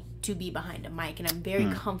need to be behind a mic, and I'm very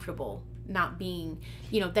comfortable not being,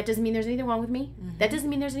 that doesn't mean there's anything wrong with me. That doesn't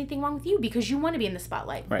mean there's anything wrong with you because you want to be in the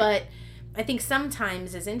spotlight. Right. But I think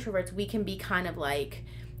sometimes as introverts, we can be kind of like,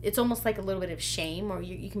 it's almost like a little bit of shame, or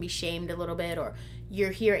you can be shamed a little bit, or you're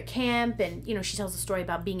here at camp and, she tells a story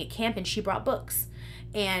about being at camp and she brought books.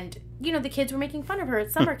 And, the kids were making fun of her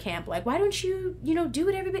at summer camp. Like, why don't you, do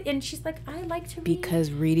what everybody... And she's like, I like to read.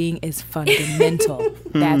 Because reading is fundamental.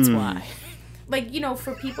 That's why. Like,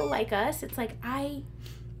 for people like us, it's like,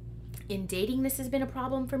 in dating, this has been a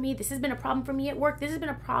problem for me. This has been a problem for me at work. This has been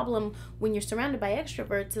a problem when you're surrounded by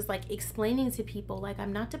extroverts, is like explaining to people, like,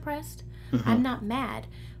 I'm not depressed. I'm not mad.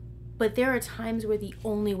 But there are times where the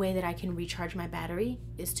only way that I can recharge my battery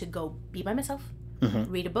is to go be by myself,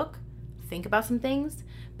 read a book, think about some things.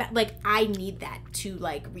 But, like, I need that to,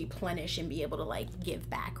 like, replenish and be able to, like, give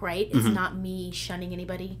back, right? It's not me shunning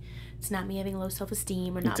anybody. It's not me having low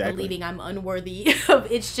self-esteem or not believing I'm unworthy.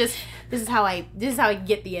 It's just, this is how I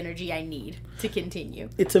get the energy I need to continue.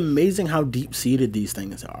 It's amazing how deep-seated these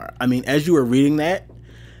things are. I mean, as you were reading that,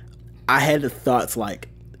 I had the thoughts like,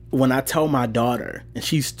 when I tell my daughter, and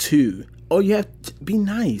she's 2, oh, you have to be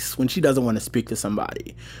nice when she doesn't want to speak to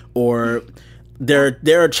somebody. Or there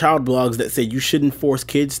are child blogs that say you shouldn't force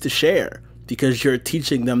kids to share because you're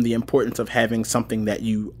teaching them the importance of having something that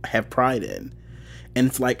you have pride in. And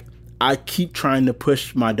it's like, I keep trying to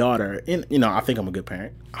push my daughter, and I think I'm a good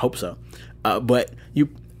parent. I hope so. But you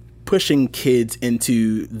pushing kids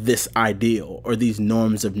into this ideal or these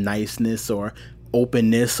norms of niceness or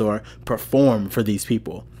openness or perform for these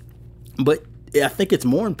people. But I think it's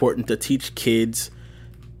more important to teach kids,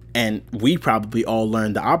 and we probably all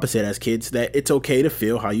learned the opposite as kids, that it's okay to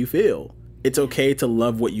feel how you feel. It's okay to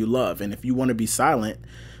love what you love. And if you want to be silent,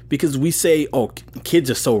 because we say, oh,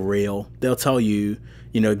 kids are so real. They'll tell you,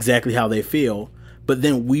 exactly how they feel. But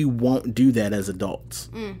then we won't do that as adults.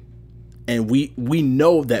 And we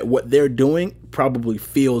know that what they're doing probably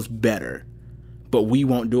feels better. But we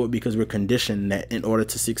won't do it because we're conditioned that in order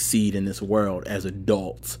to succeed in this world as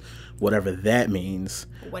adults, whatever that means,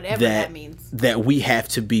 that we have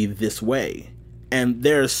to be this way. And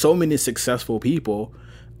there are so many successful people,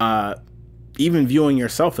 even viewing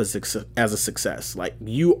yourself as a success. Like,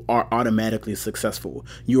 you are automatically successful.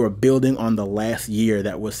 You are building on the last year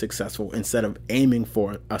that was successful instead of aiming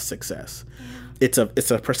for a success. Yeah.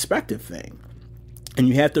 It's a perspective thing. And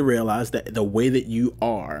you have to realize that the way that you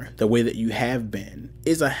are, the way that you have been,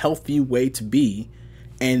 is a healthy way to be.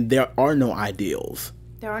 And there are no ideals.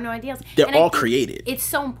 There are no ideals. They're all created. It's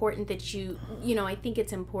so important that I think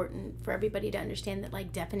it's important for everybody to understand that,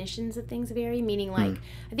 like, definitions of things vary. Meaning, like,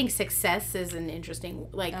 I think success is an interesting,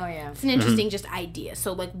 like, it's an interesting just idea.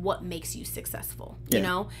 So, like, what makes you successful, you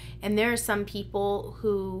know? And there are some people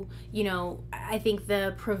who, I think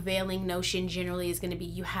the prevailing notion generally is going to be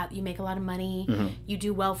you make a lot of money, you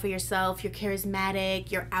do well for yourself, you're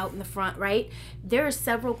charismatic, you're out in the front, right? There are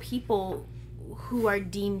several people who are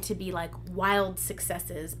deemed to be like wild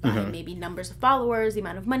successes by maybe numbers of followers, the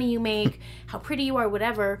amount of money you make, how pretty you are,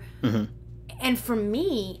 whatever. And for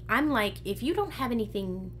me, I'm like, if you don't have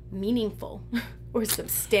anything meaningful or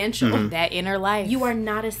substantial, that inner life, you are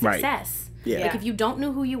not a success. Right. Yeah. Like, if you don't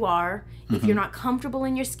know who you are, if you're not comfortable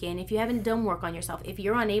in your skin, if you haven't done work on yourself, if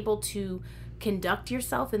you're unable to conduct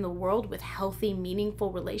yourself in the world with healthy,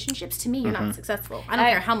 meaningful relationships, to me, you're not successful. I don't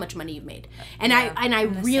care how much money you've made. And I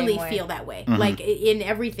really feel that way, like, in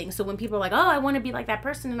everything. So when people are like, oh, I want to be like that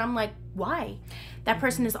person, and I'm like, why? That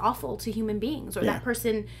person is awful to human beings, or that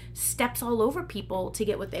person steps all over people to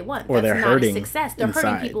get what they want. Or that's they're not hurting a success. They're inside.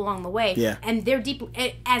 hurting people along the way. Yeah. And they're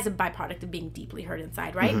deeply, as a byproduct of being deeply hurt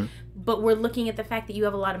inside, right? But we're looking at the fact that you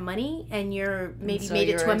have a lot of money and you're maybe made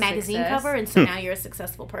it to a magazine cover, and so now you're a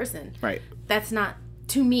successful person. Right. That's not,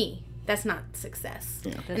 to me, that's not success.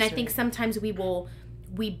 Yeah. And I think sometimes we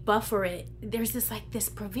buffer it. There's this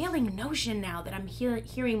prevailing notion now that I'm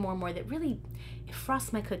hearing more and more that really, it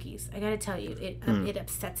frosts my cookies. I gotta tell you, it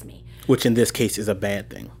upsets me. Which in this case is a bad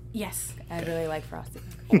thing. Yes. I really like frosting.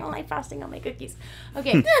 I don't like frosting on my cookies.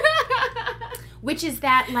 Okay. Which is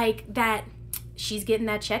that she's getting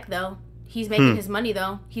that check, though. He's making his money,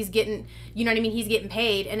 though. He's getting, you know what I mean? He's getting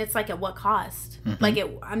paid. And it's like, at what cost? Like,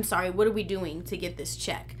 I'm sorry, what are we doing to get this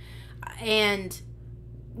check? And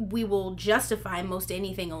we will justify most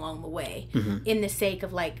anything along the way in the sake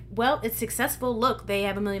of, like, well, it's successful. Look, they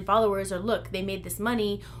have 1 million followers. Or look, they made this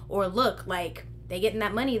money. Or look, like, they getting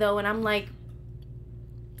that money, though. And I'm like,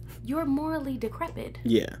 you're morally decrepit.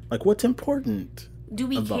 Yeah. Like, what's important? Do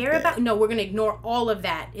we care about? No, we're going to ignore all of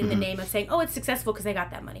that in the name of saying, oh, it's successful because they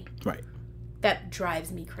got that money. Right. That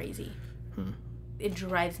drives me crazy. It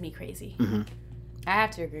drives me crazy. I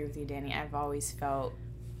have to agree with you, Danny. I've always felt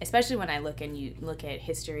especially when I look at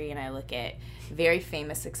history and I look at very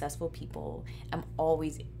famous, successful people, I'm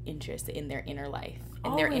always interested in their inner life,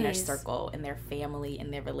 in their inner circle, in their family,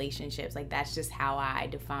 in their relationships. Like, that's just how I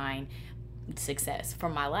define success for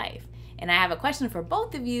my life. And I have a question for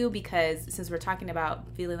both of you, because since we're talking about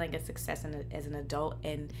feeling like a success as an adult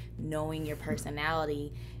and knowing your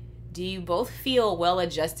personality, do you both feel well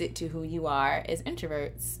adjusted to who you are as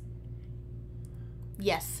introverts?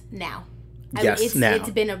 Yes, now. Yes, now. It's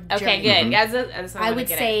been a journey. Okay, good. Mm-hmm. I would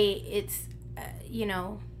say it's,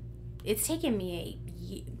 it's taken me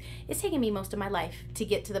most of my life to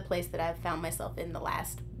get to the place that I've found myself in the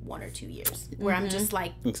last 1 or 2 years, where I'm just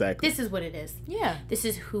like, exactly, this is what it is. Yeah. This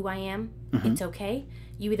is who I am. It's okay.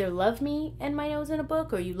 You either love me and my nose in a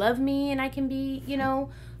book, or you love me and I can be,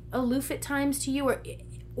 aloof at times to you,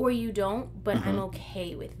 or you don't, but I'm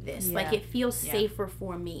okay with this. Yeah. Like, it feels safer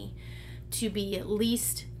for me to be at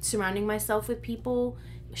least surrounding myself with people,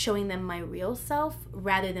 showing them my real self,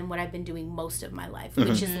 rather than what I've been doing most of my life,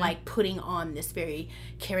 which is like putting on this very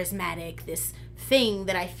charismatic, this thing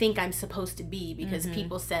that I think I'm supposed to be, because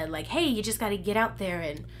people said, like, hey, you just got to get out there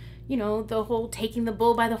and, the whole taking the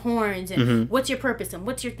bull by the horns and what's your purpose and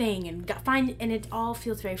what's your thing and and it all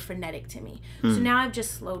feels very frenetic to me. So now I've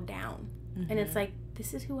just slowed down and it's like,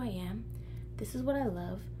 this is who I am. This is what I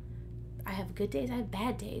love. I have good days. I have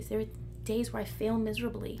bad days. There are days where I fail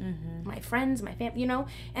miserably. My friends, my family,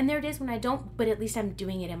 and there are days when I don't, but at least I'm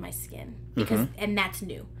doing it in my skin, because and that's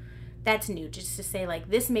new. That's new, just to say, like,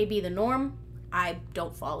 this may be the norm, I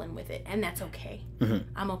don't fall in with it, and that's okay.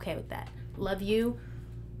 I'm okay with that. Love you.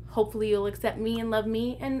 Hopefully you'll accept me and love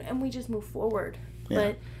me, and we just move forward.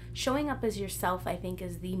 But showing up as yourself, I think,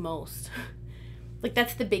 is the most like,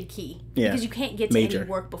 that's the big key, because you can't get to any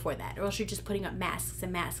work before that, or else you're just putting up masks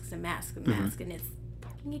and masks and masks and masks, and it's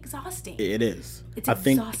exhausting. It is. It's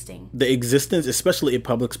think exhausting. the existence, especially in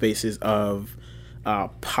public spaces, of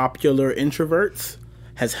popular introverts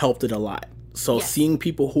has helped it a lot. So seeing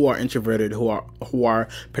people who are introverted, who are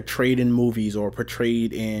portrayed in movies or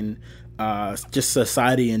portrayed in just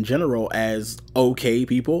society in general as okay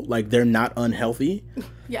people, like they're not unhealthy,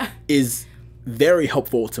 is very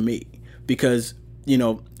helpful to me, because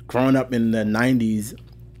growing up in the 90s,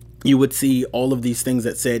 you would see all of these things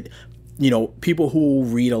that said, people who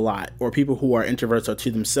read a lot or people who are introverts are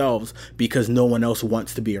to themselves because no one else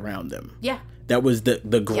wants to be around them. Yeah. That was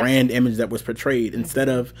the grand image that was portrayed, instead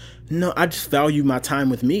of, no, I just value my time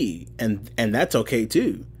with me, and that's okay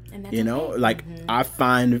too. And that's okay. Like, I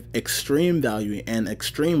find extreme value and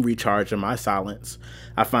extreme recharge in my silence.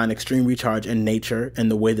 I find extreme recharge in nature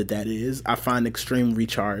and the way that is. I find extreme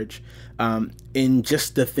recharge in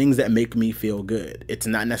just the things that make me feel good. It's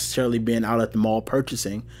not necessarily being out at the mall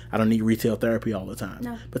purchasing. I don't need retail therapy all the time.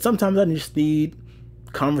 No. But sometimes I just need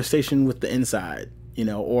conversation with the inside,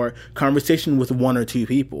 or conversation with 1 or 2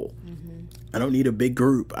 people. I don't need a big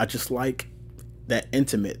group. I just like that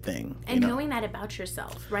intimate thing. And knowing that about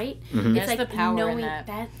yourself, right? It's It's like the power knowing in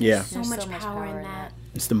that. There's so much power in that.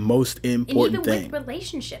 It's the most important and even thing. with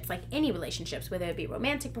relationships, like any relationships, whether it be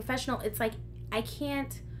romantic, professional, it's like, I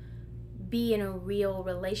can't be in a real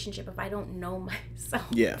relationship if I don't know myself.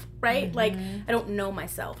 Yeah. Right? Like, I don't know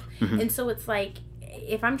myself. And so it's like,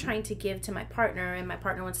 if I'm trying to give to my partner and my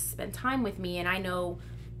partner wants to spend time with me, and I know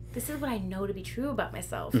this is what I know to be true about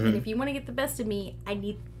myself, and if you want to get the best of me, I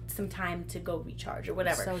need some time to go recharge or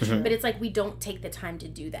whatever. So true. But it's like, we don't take the time to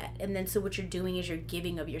do that, and then so what you're doing is you're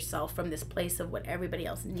giving of yourself from this place of what everybody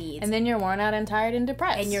else needs, And then you're worn out and tired and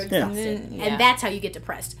depressed. and you're exhausted. Yeah. And that's how you get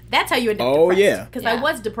depressed. That's how you end up Oh, depressed. yeah. Because Yeah. I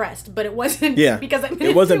was depressed, but it wasn't because I'm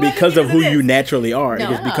it wasn't because of who you naturally. naturally are. It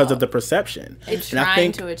was No. because of the perception. It's And I trying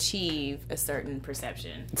think to achieve a certain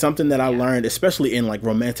perception. something that I learned, especially in like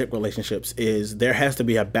romantic relationships, is there has to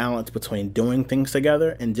be a balance between doing things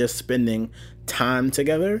together and just spending time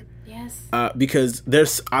together. Yes. Because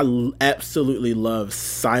I absolutely love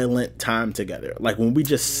silent time together. Like, when we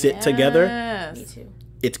just sit together, Me too.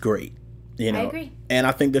 it's great. I agree. And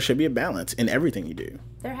I think there should be a balance in everything you do.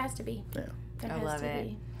 There has to be. Yeah. There I has love to it.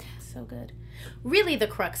 be. So good. Really, the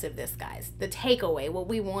crux of this, guys, the takeaway, what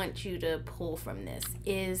we want you to pull from this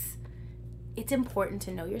is, it's important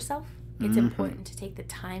to know yourself. It's important to take the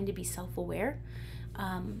time to be self-aware.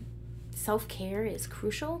 Self-care is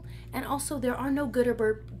crucial. And also, there are no good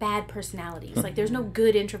or bad personalities. Like, there's no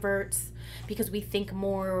good introverts because we think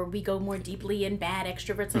more or we go more deeply, and bad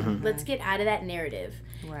extroverts. Like, let's get out of that narrative.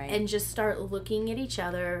 Right. And just start looking at each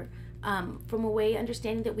other from a way,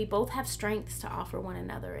 understanding that we both have strengths to offer one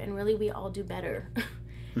another. And really, we all do better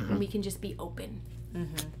when we can just be open.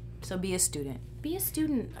 So be a student. Be a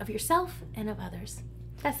student of yourself and of others.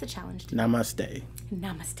 That's the challenge today. Namaste.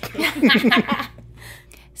 Namaste.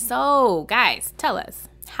 So, guys, tell us,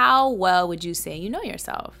 how well would you say you know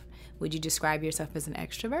yourself? Would you describe yourself as an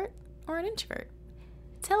extrovert or an introvert?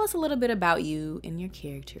 Tell us a little bit about you and your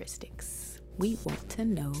characteristics. We want to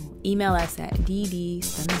know. Email us at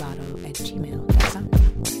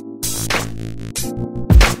ddsunbottle@gmail.com.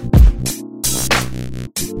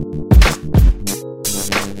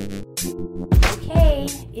 Okay,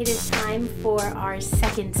 it is time for our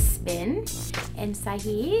second spin. And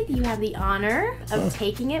Saeed, you have the honor of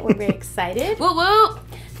taking it. We're very excited. Woo woo!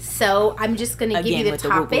 So I'm just going to give you the with the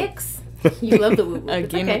whoop whoop. topics. You love the woo woo.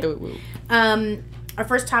 Again with the woo woo. Our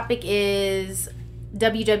first topic is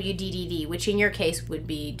WWDDD, which in your case would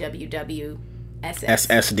be WWSS.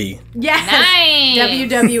 SSD. Yes. Nice.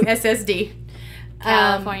 WWSSD.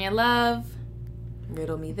 California Love.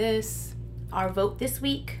 Riddle me this. Our vote this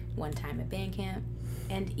week, One time at band camp.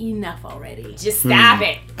 and enough already. Just stop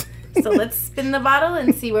it. So let's spin the bottle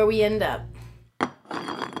and see where we end up.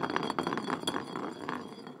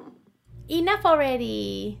 Enough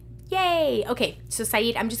already. Yay. Okay, so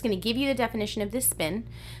Saeed, I'm just going to give you the definition of this spin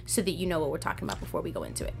so that you know what we're talking about before we go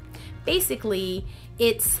into it. Basically,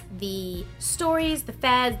 it's the stories, the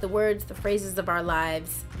fads, the words, the phrases of our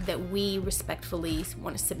lives that we respectfully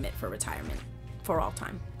want to submit for retirement for all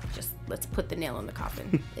time. Just let's put the nail in the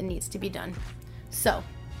coffin. It needs to be done. So,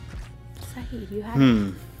 Saeed, you have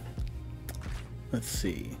it. Let's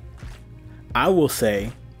see. I will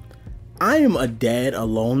say, I am a dad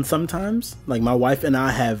alone sometimes. Like, my wife and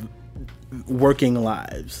I have working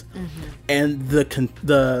lives. And the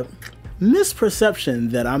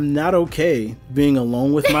misperception that I'm not okay being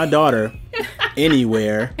alone with my daughter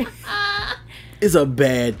anywhere is a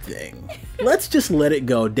bad thing. Let's just let it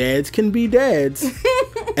go. Dads can be dads.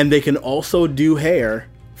 And they can also do hair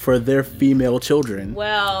for their female children.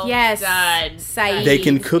 Well, Yes, done. Saeed. They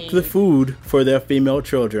can cook the food for their female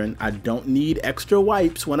children. I don't need extra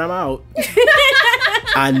wipes when I'm out.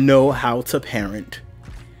 I know how to parent.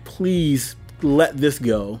 Please let this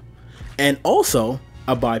go. And also,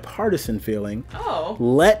 a bipartisan feeling. Oh.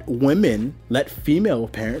 Let female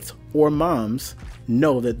parents or moms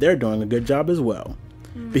know that they're doing a good job as well.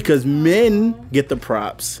 Because men get the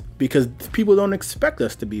props because people don't expect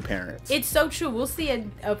us to be parents. It's so true. We'll see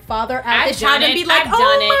a father at I've the child done and be it. like, I've oh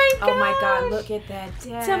done my it. god. Oh my god, look at that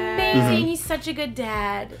dad. It's amazing. He's such a good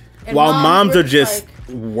dad. And While moms were are just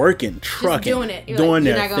like, working, trucking, doing it. You're doing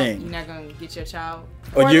You're their not gonna, thing. You're not gonna get your child.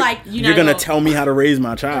 Or Or you're, like, you're not gonna gonna- tell me how to raise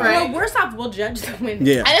my child. Right. well, worse off, we'll judge them when.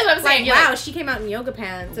 Yeah. And that's what I'm Like, saying. You're wow, like, she came out in yoga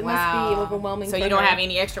pants. It wow. must be overwhelming. So for you don't her. have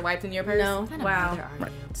any extra wipes in your purse? No. What kind of Wow. mother are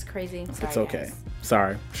you? It's crazy. It's okay.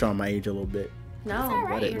 Sorry, showing my age a little bit. No, all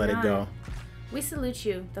right. Let it you're go. not. We salute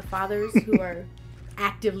you, the fathers who are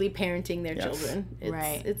actively parenting their Yes. children. It's,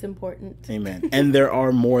 Right. It's important. Amen. And there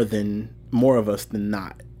are more of us than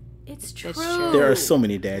not. It's true. true. There are so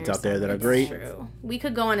many dads out there that are It's great. true. We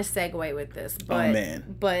could go on a segue with this, but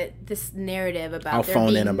man. but this narrative about I'll there phone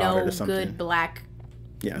being in about it no or something. good black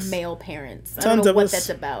Yes. male parents. I Tons don't know of what us. that's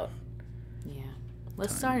about. Yeah.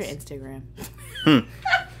 Let's start an Instagram.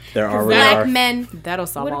 There already Black are. men. That'll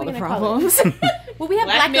solve What are all we the gonna call problems. Well, we have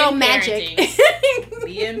Black Girl Magic.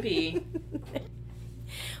 BMP.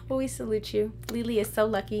 Well, we salute you. Lily is so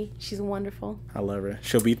lucky. She's wonderful. I love her.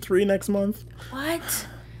 She'll be 3 next month. What?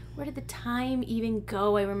 Where did the time even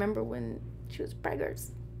go? I remember when she was preggers.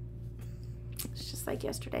 It's just like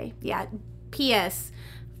yesterday. Yeah. P.S.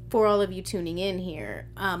 For all of you tuning in here,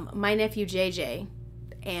 my nephew JJ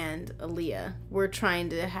and Aaliyah were trying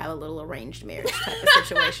to have a little arranged marriage type of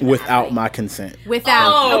situation. Without happening. my consent.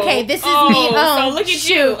 Without. Okay, this is me. Oh, so look at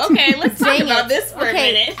shoot. you. Okay, let's talk Dang about it. this for a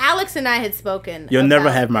minute. Alex and I had spoken. You'll never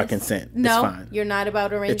about have my this. consent. No, It's fine. you're not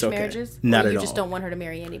about arranged It's okay. marriages. Not Or at you just all. don't want her to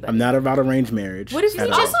marry anybody. I'm not about arranged marriage. What if we at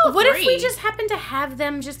just? all. What if we free. just happen to have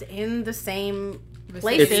them just in the same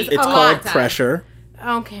places? It's a called lot? pressure.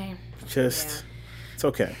 Okay. Just, it's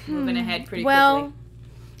okay. Moving ahead pretty Well,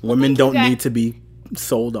 quickly. Women don't guys. need to be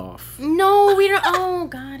sold off. no, we don't. Oh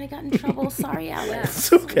God, I got in trouble. Sorry,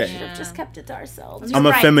 Alex. It's okay. We should have just kept it to ourselves. I'm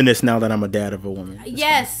You're a right. feminist now that I'm a dad of a woman. It's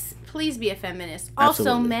Yes, please be a feminist. Also,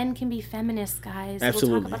 Absolutely. men can be feminists, guys. We'll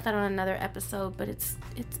Absolutely. talk about that on another episode, but it's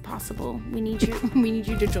possible. We need you. We need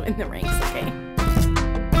you to join the ranks. Okay.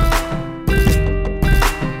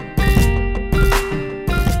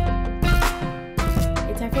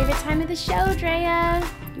 It's our favorite time of the show, Drea.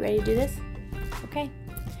 You ready to do this? Okay.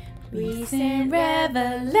 Recent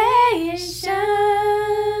revelations.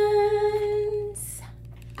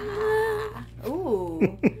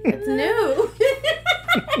 Ooh, that's new.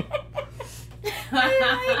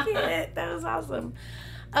 I like it. That was awesome.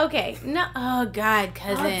 Okay. No. Oh God,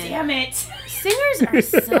 cousin. it. Singers are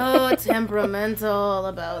so temperamental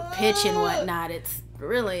about pitch and whatnot. It's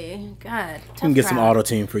really. God. We can get some auto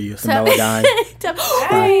tune for you, some Melodyne.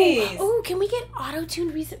 Nice. Oh, can we get auto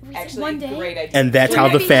tuned recent Actually, one day? great idea. And that's how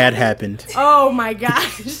the fad happened. Oh my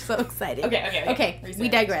gosh, so excited. Okay. We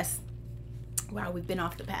digress. Wow, we've been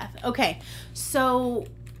off the path. Okay, so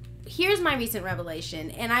here's my recent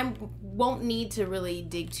revelation, and I won't need to really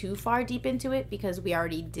dig too far deep into it because we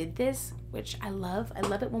already did this, which I love. I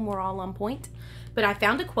love it when we're all on point. But I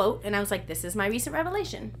found a quote, and I was like, this is my recent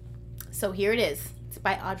revelation. So here it is. It's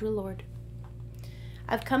by Audre Lorde.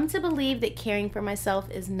 I've come to believe that caring for myself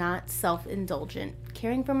is not self-indulgent.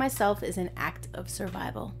 Caring for myself is an act of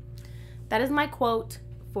survival. That is my quote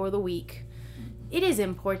for the week. It is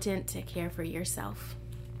important to care for yourself.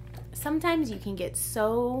 Sometimes you can get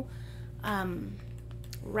so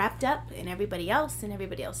wrapped up in everybody else and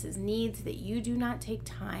everybody else's needs that you do not take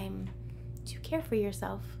time to care for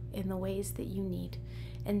yourself in the ways that you need.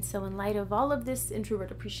 And so in light of all of this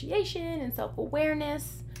introvert appreciation and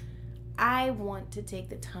self-awareness, I want to take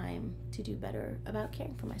the time to do better about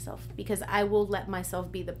caring for myself, because I will let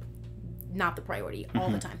myself be not the priority all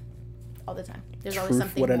the time. All the time. There's always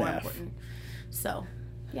something more important. So,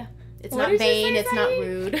 yeah. It's not vain, it's not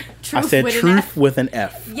rude. I said truth with an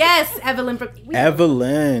F. Yes, Evelyn.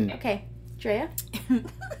 Evelyn. Okay, Drea.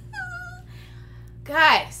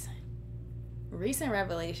 Guys, recent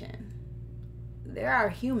revelation. There are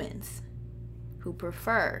humans who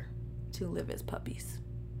prefer to live as puppies.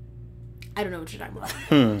 I don't know what you're talking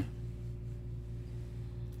about.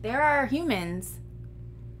 There are humans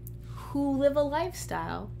who live a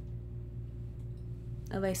lifestyle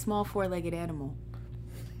of a small four-legged animal.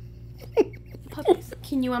 Puppies.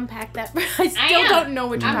 Can you unpack that? I still don't know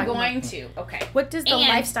what you're talking about. I'm going to. Okay. What does the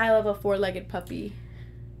lifestyle of a four-legged puppy?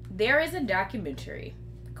 There is a documentary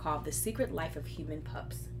called The Secret Life of Human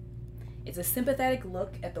Pups. It's a sympathetic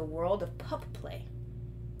look at the world of pup play.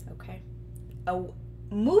 Okay? A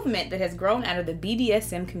movement that has grown out of the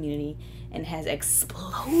BDSM community and has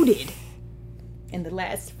exploded in the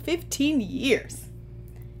last 15 years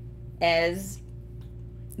as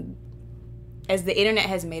the internet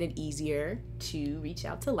has made it easier to reach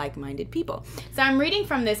out to like-minded people. So I'm reading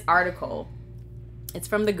from this article. It's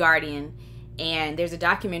from The Guardian, and there's a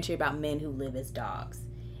documentary about men who live as dogs.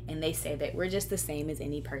 And they say that we're just the same as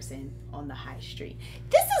any person on the high street.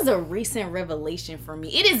 This is a recent revelation for me.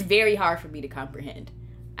 It is very hard for me to comprehend.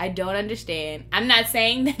 I don't understand. I'm not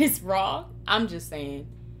saying that it's wrong. I'm just saying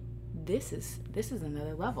this is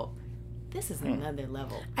another level. This is another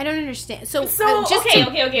level. I don't understand. So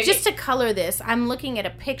okay. Just to color this, I'm looking at a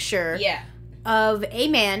picture of a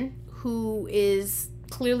man who is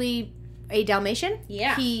clearly a Dalmatian.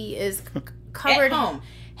 Yeah. He is covered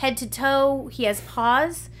head to toe. He has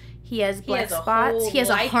paws. He has black spots. He has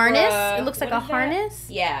a harness. It looks like a harness.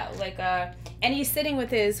 Yeah, and he's sitting with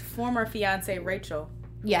his former fiance Rachel.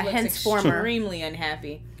 Yeah, hence former. Extremely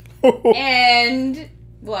unhappy. And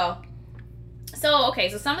so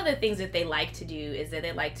some of the things that they like to do is that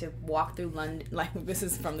they like to walk through London. Like, this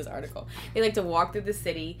is from this article. They like to walk through the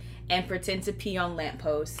city and pretend to pee on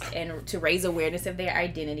lampposts and to raise awareness of their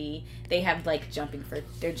identity. They have jumping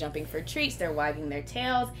for treats. They're wagging their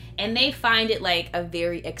tails, and they find it like a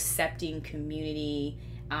very accepting community.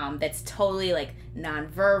 That's totally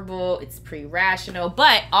nonverbal. It's pre-rational,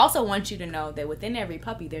 but also want you to know that within every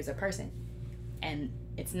puppy there's a person, and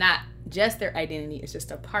it's not just their identity. It's just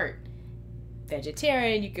a part.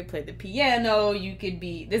 Vegetarian, you could play the piano, you could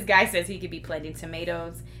be, this guy says he could be planting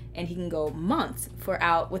tomatoes, and he can go months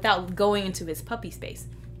without going into his puppy space.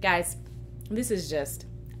 Guys, this is just,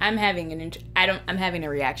 I'm having a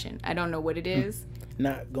reaction. I don't know what it is.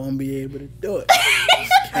 Not gonna be able to do it.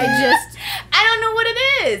 I don't know what it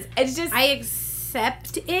is. It's just, I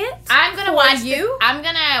accept it. I'm gonna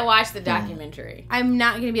watch the documentary. I'm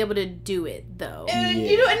not gonna be able to do it though. And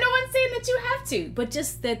no one's saying that you have to, but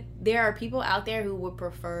just that there are people out there who would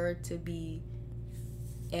prefer to be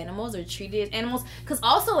animals or treated as animals. Because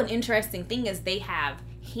also an interesting thing is they have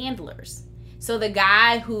handlers. So the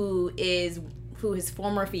guy who his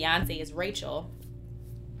former fiance is Rachel,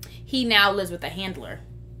 he now lives with a handler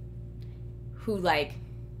who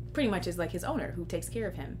pretty much is his owner, who takes care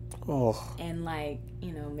of him. Oh. And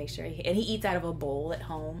make sure he eats out of a bowl at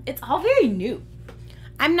home. It's all very new.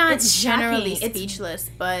 I'm not generally speechless,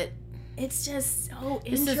 but it's just so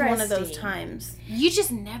this interesting. Is one of those times. You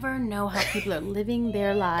just never know how people are living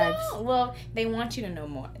their lives. No. Well, they want you to know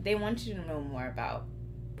more. They want you to know more about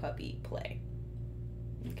puppy play.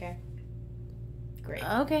 Okay? Great.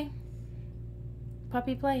 Okay.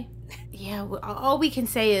 Puppy play. Yeah, all we can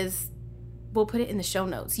say is we'll put it in the show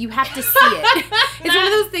notes. You have to see it. It's one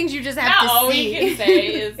of those things you just have to see. All we can say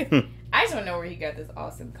is I just want to know where he got this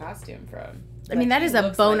awesome costume from. I mean, that is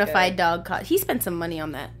a bona fide dog costume. He spent some money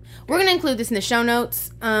on that. We're going to include this in the show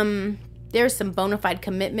notes. There's some bona fide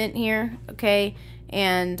commitment here, okay?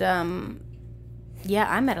 And, yeah,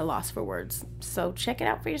 I'm at a loss for words. So check it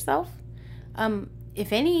out for yourself.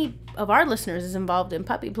 If any of our listeners is involved in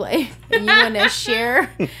puppy play and you want to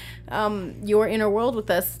share your inner world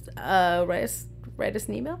with us, write us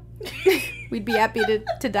an email. We'd be happy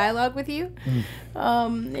to dialogue with you.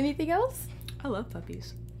 Anything else? I love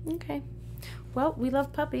puppies. Okay. Well, we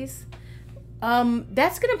love puppies.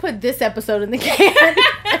 That's going to put this episode in the can.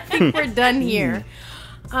 I think we're done here.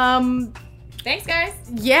 Thanks, guys.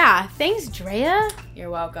 Yeah. Thanks, Drea.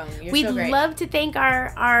 You're welcome. We'd love to thank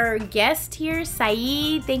our guest here,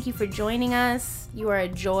 Saeed. Thank you for joining us. You are a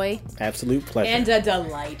joy. Absolute pleasure. And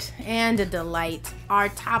a delight. Our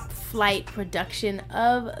top flight production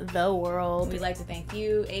of the world. We'd like to thank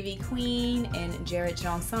you, AV Queen, and Jared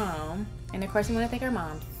Johnson. And of course, we want to thank our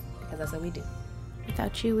moms, because that's what we do.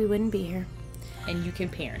 Without you, we wouldn't be here. And you can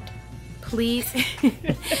parent. Please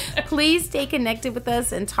stay connected with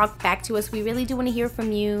us and talk back to us. We really do want to hear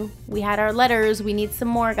from you. We had our letters. We need some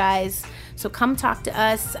more, guys. So come talk to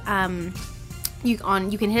us. You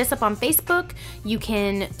can hit us up on Facebook. You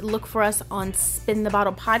can look for us on Spin the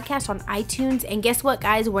Bottle Podcast on iTunes. And guess what,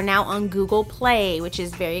 guys? We're now on Google Play, which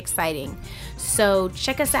is very exciting. So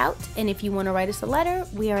check us out. And if you want to write us a letter,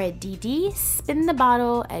 we are at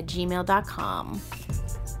ddspinthebottle@gmail.com.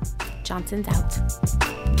 Johnson's out.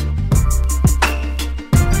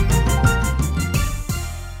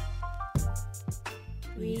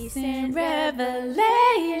 Recent revelation.